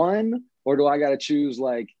field one, or do I got to choose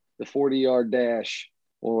like the 40-yard dash,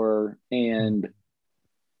 or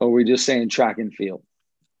are we just saying track and field?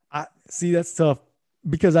 I see that's tough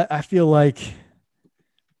because I feel like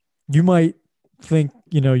you might think,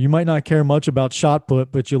 you might not care much about shot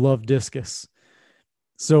put, but you love discus.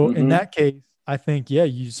 So in that case, I think, yeah,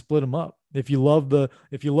 you split them up. If you love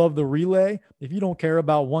the relay, if you don't care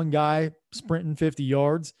about one guy sprinting 50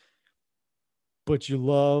 yards, but you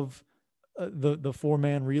love the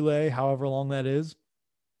 4-man relay, however long that is.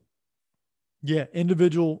 Yeah.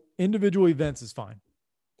 Individual events is fine.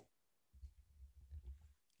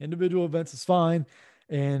 Individual events is fine.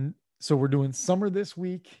 And so we're doing summer this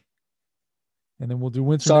week, and then we'll do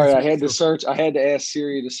winter. Sorry, I had to search. I had to ask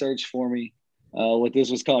Siri to search for me what this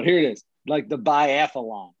was called. Here it is, like the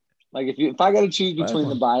biathlon. Like if I got to choose between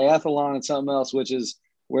the biathlon and something else, which is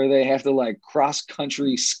where they have to like cross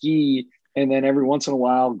country ski and then every once in a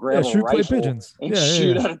while grab a rifle pigeons. and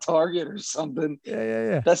shoot at a target or something.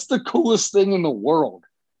 Yeah. That's the coolest thing in the world.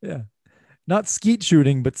 Yeah, not skeet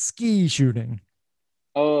shooting, but ski shooting.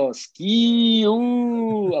 Oh, ski!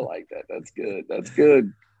 Ooh, I like that. That's good. That's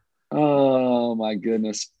good. Oh my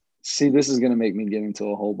goodness. See, this is gonna make me get into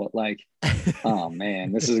a whole, but like, oh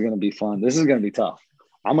man, this is gonna be fun. This is gonna be tough.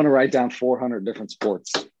 I'm gonna write down 400 different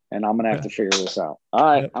sports, and I'm gonna have to figure this out. All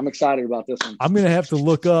right, I'm excited about this one. I'm gonna have to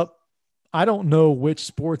look up. I don't know which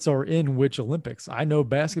sports are in which Olympics. I know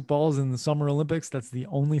basketball is in the Summer Olympics. That's the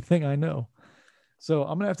only thing I know. So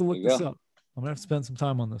I'm gonna have to look this up. I'm gonna have to spend some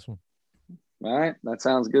time on this one. All right, that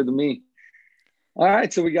sounds good to me. All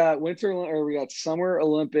right, so we got Summer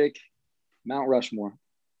Olympic Mount Rushmore,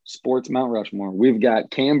 sports Mount Rushmore. We've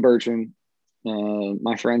got Cam Bertrand,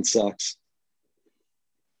 my friend sucks.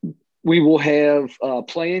 We will have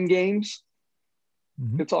playing games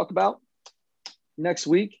to talk about next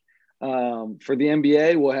week. For the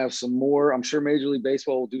NBA, we'll have some more. I'm sure Major League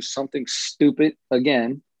Baseball will do something stupid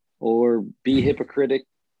again, or be hypocritical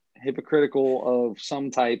of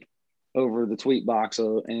some type over the tweet box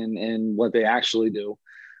and what they actually do.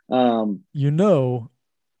 You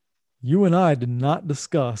and I did not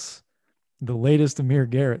discuss the latest Amir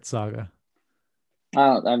Garrett saga.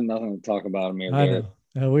 I have nothing to talk about Amir Garrett.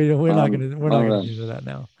 No, we're not gonna get into that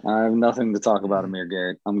now. I have nothing to talk about Amir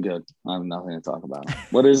Garrett. I'm good. I have nothing to talk about. I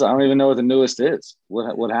don't even know what the newest is.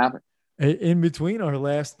 What happened? In between our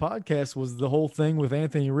last podcast was the whole thing with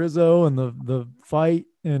Anthony Rizzo and the fight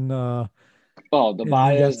and the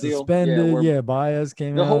Baez deal. Suspended. Yeah, Baez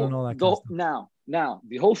came out and all that kind of stuff. Now,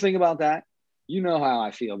 the whole thing about that, you know how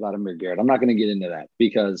I feel about Amir Garrett. I'm not going to get into that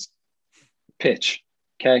because pitch,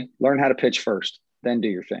 okay? Learn how to pitch first, then do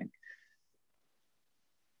your thing.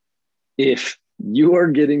 If you are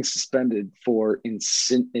getting suspended for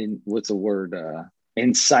inciting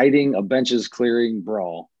a benches clearing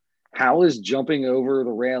brawl, how is jumping over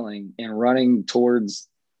the railing and running onto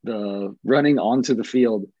the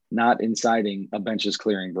field not inciting a benches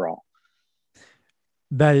clearing brawl?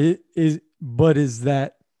 That is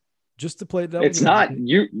that just to play that? It's not.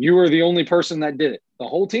 You were the only person that did it. The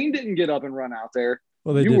whole team didn't get up and run out there.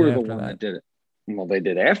 Well, you were the one that did it. Well, they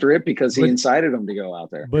did after it because he incited them to go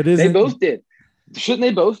out there. But they both did. Shouldn't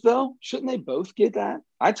they both though? Shouldn't they both get that?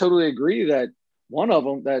 I totally agree that one of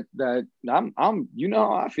them that I'm you know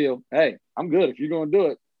how I feel. Hey, I'm good. If you're going to do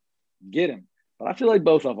it, get him. But I feel like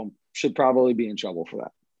both of them should probably be in trouble for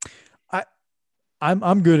that.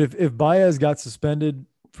 I'm good if Baez got suspended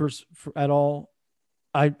for at all.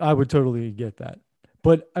 I would totally get that.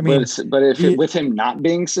 But I mean, with him not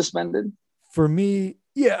being suspended, for me,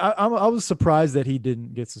 yeah, I was surprised that he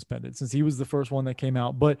didn't get suspended since he was the first one that came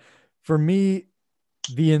out. But for me,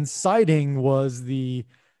 the inciting was the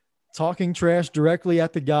talking trash directly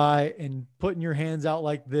at the guy and putting your hands out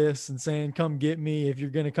like this and saying, "Come get me if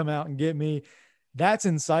you're going to come out and get me." That's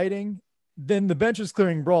inciting. Then the benches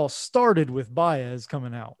clearing brawl started with Baez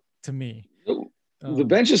coming out to me. The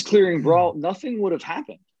benches clearing brawl, nothing would have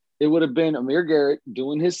happened. It would have been Amir Garrett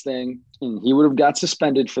doing his thing, and he would have got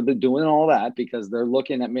suspended for doing all that because they're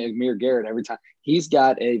looking at Amir Garrett every time. He's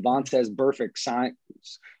got a Vontaze Burfict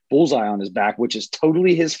bullseye on his back, which is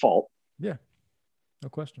totally his fault. Yeah, no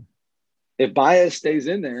question. If Baez stays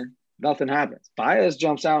in there, nothing happens. Baez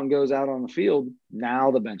jumps out and goes out on the field.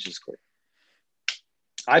 Now the bench is clear.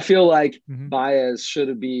 I feel like Baez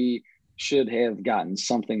should have gotten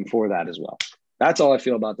something for that as well. That's all I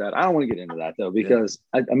feel about that. I don't want to get into that, though, because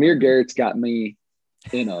Amir Garrett's got me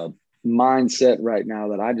in a mindset right now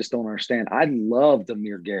that I just don't understand. I love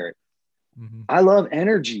Amir Garrett. I love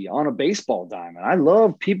energy on a baseball diamond. I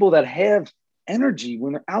love people that have energy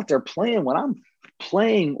when they're out there playing. When I'm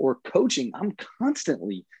playing or coaching, I'm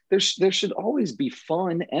constantly there should always be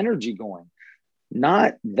fun energy going.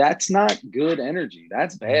 That's not good energy.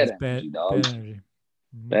 That's bad energy, dog. Bad energy.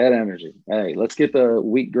 Bad energy. Hey, let's get the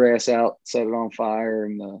wheatgrass out, set it on fire,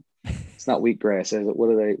 and it's not wheatgrass, is it? What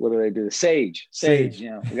do they do? Sage. You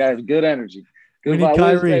know, we got good energy. Good we need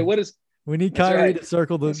Kyrie. We need Kyrie to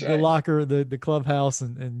circle the locker, the clubhouse,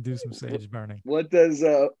 and do some sage burning. What does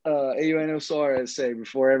Eugenio Suarez say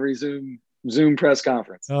before every Zoom press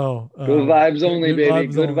conference? Good vibes only, baby.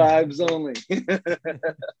 Good vibes only.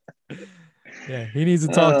 Yeah, he needs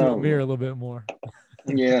to talk to Amir a little bit more.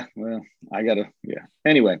 Yeah, well, yeah.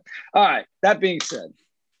 Anyway, all right. That being said,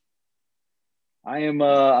 I'm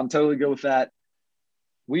totally good with that.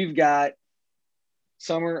 We've got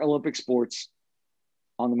Summer Olympic sports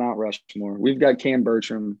on the Mount Rushmore. We've got Cam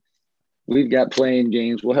Bertram. We've got playing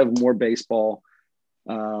games. We'll have more baseball.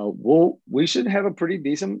 We should have a pretty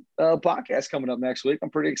decent podcast coming up next week. I'm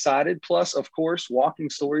pretty excited. Plus, of course, Walking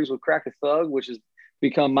Stories with Crack a Thug, which has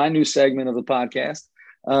become my new segment of the podcast.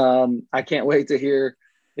 I can't wait to hear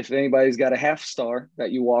if anybody's got a half star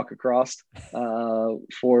that you walk across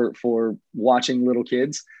for watching little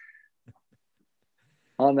kids.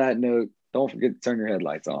 On that note, don't forget to turn your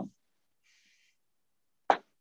headlights on.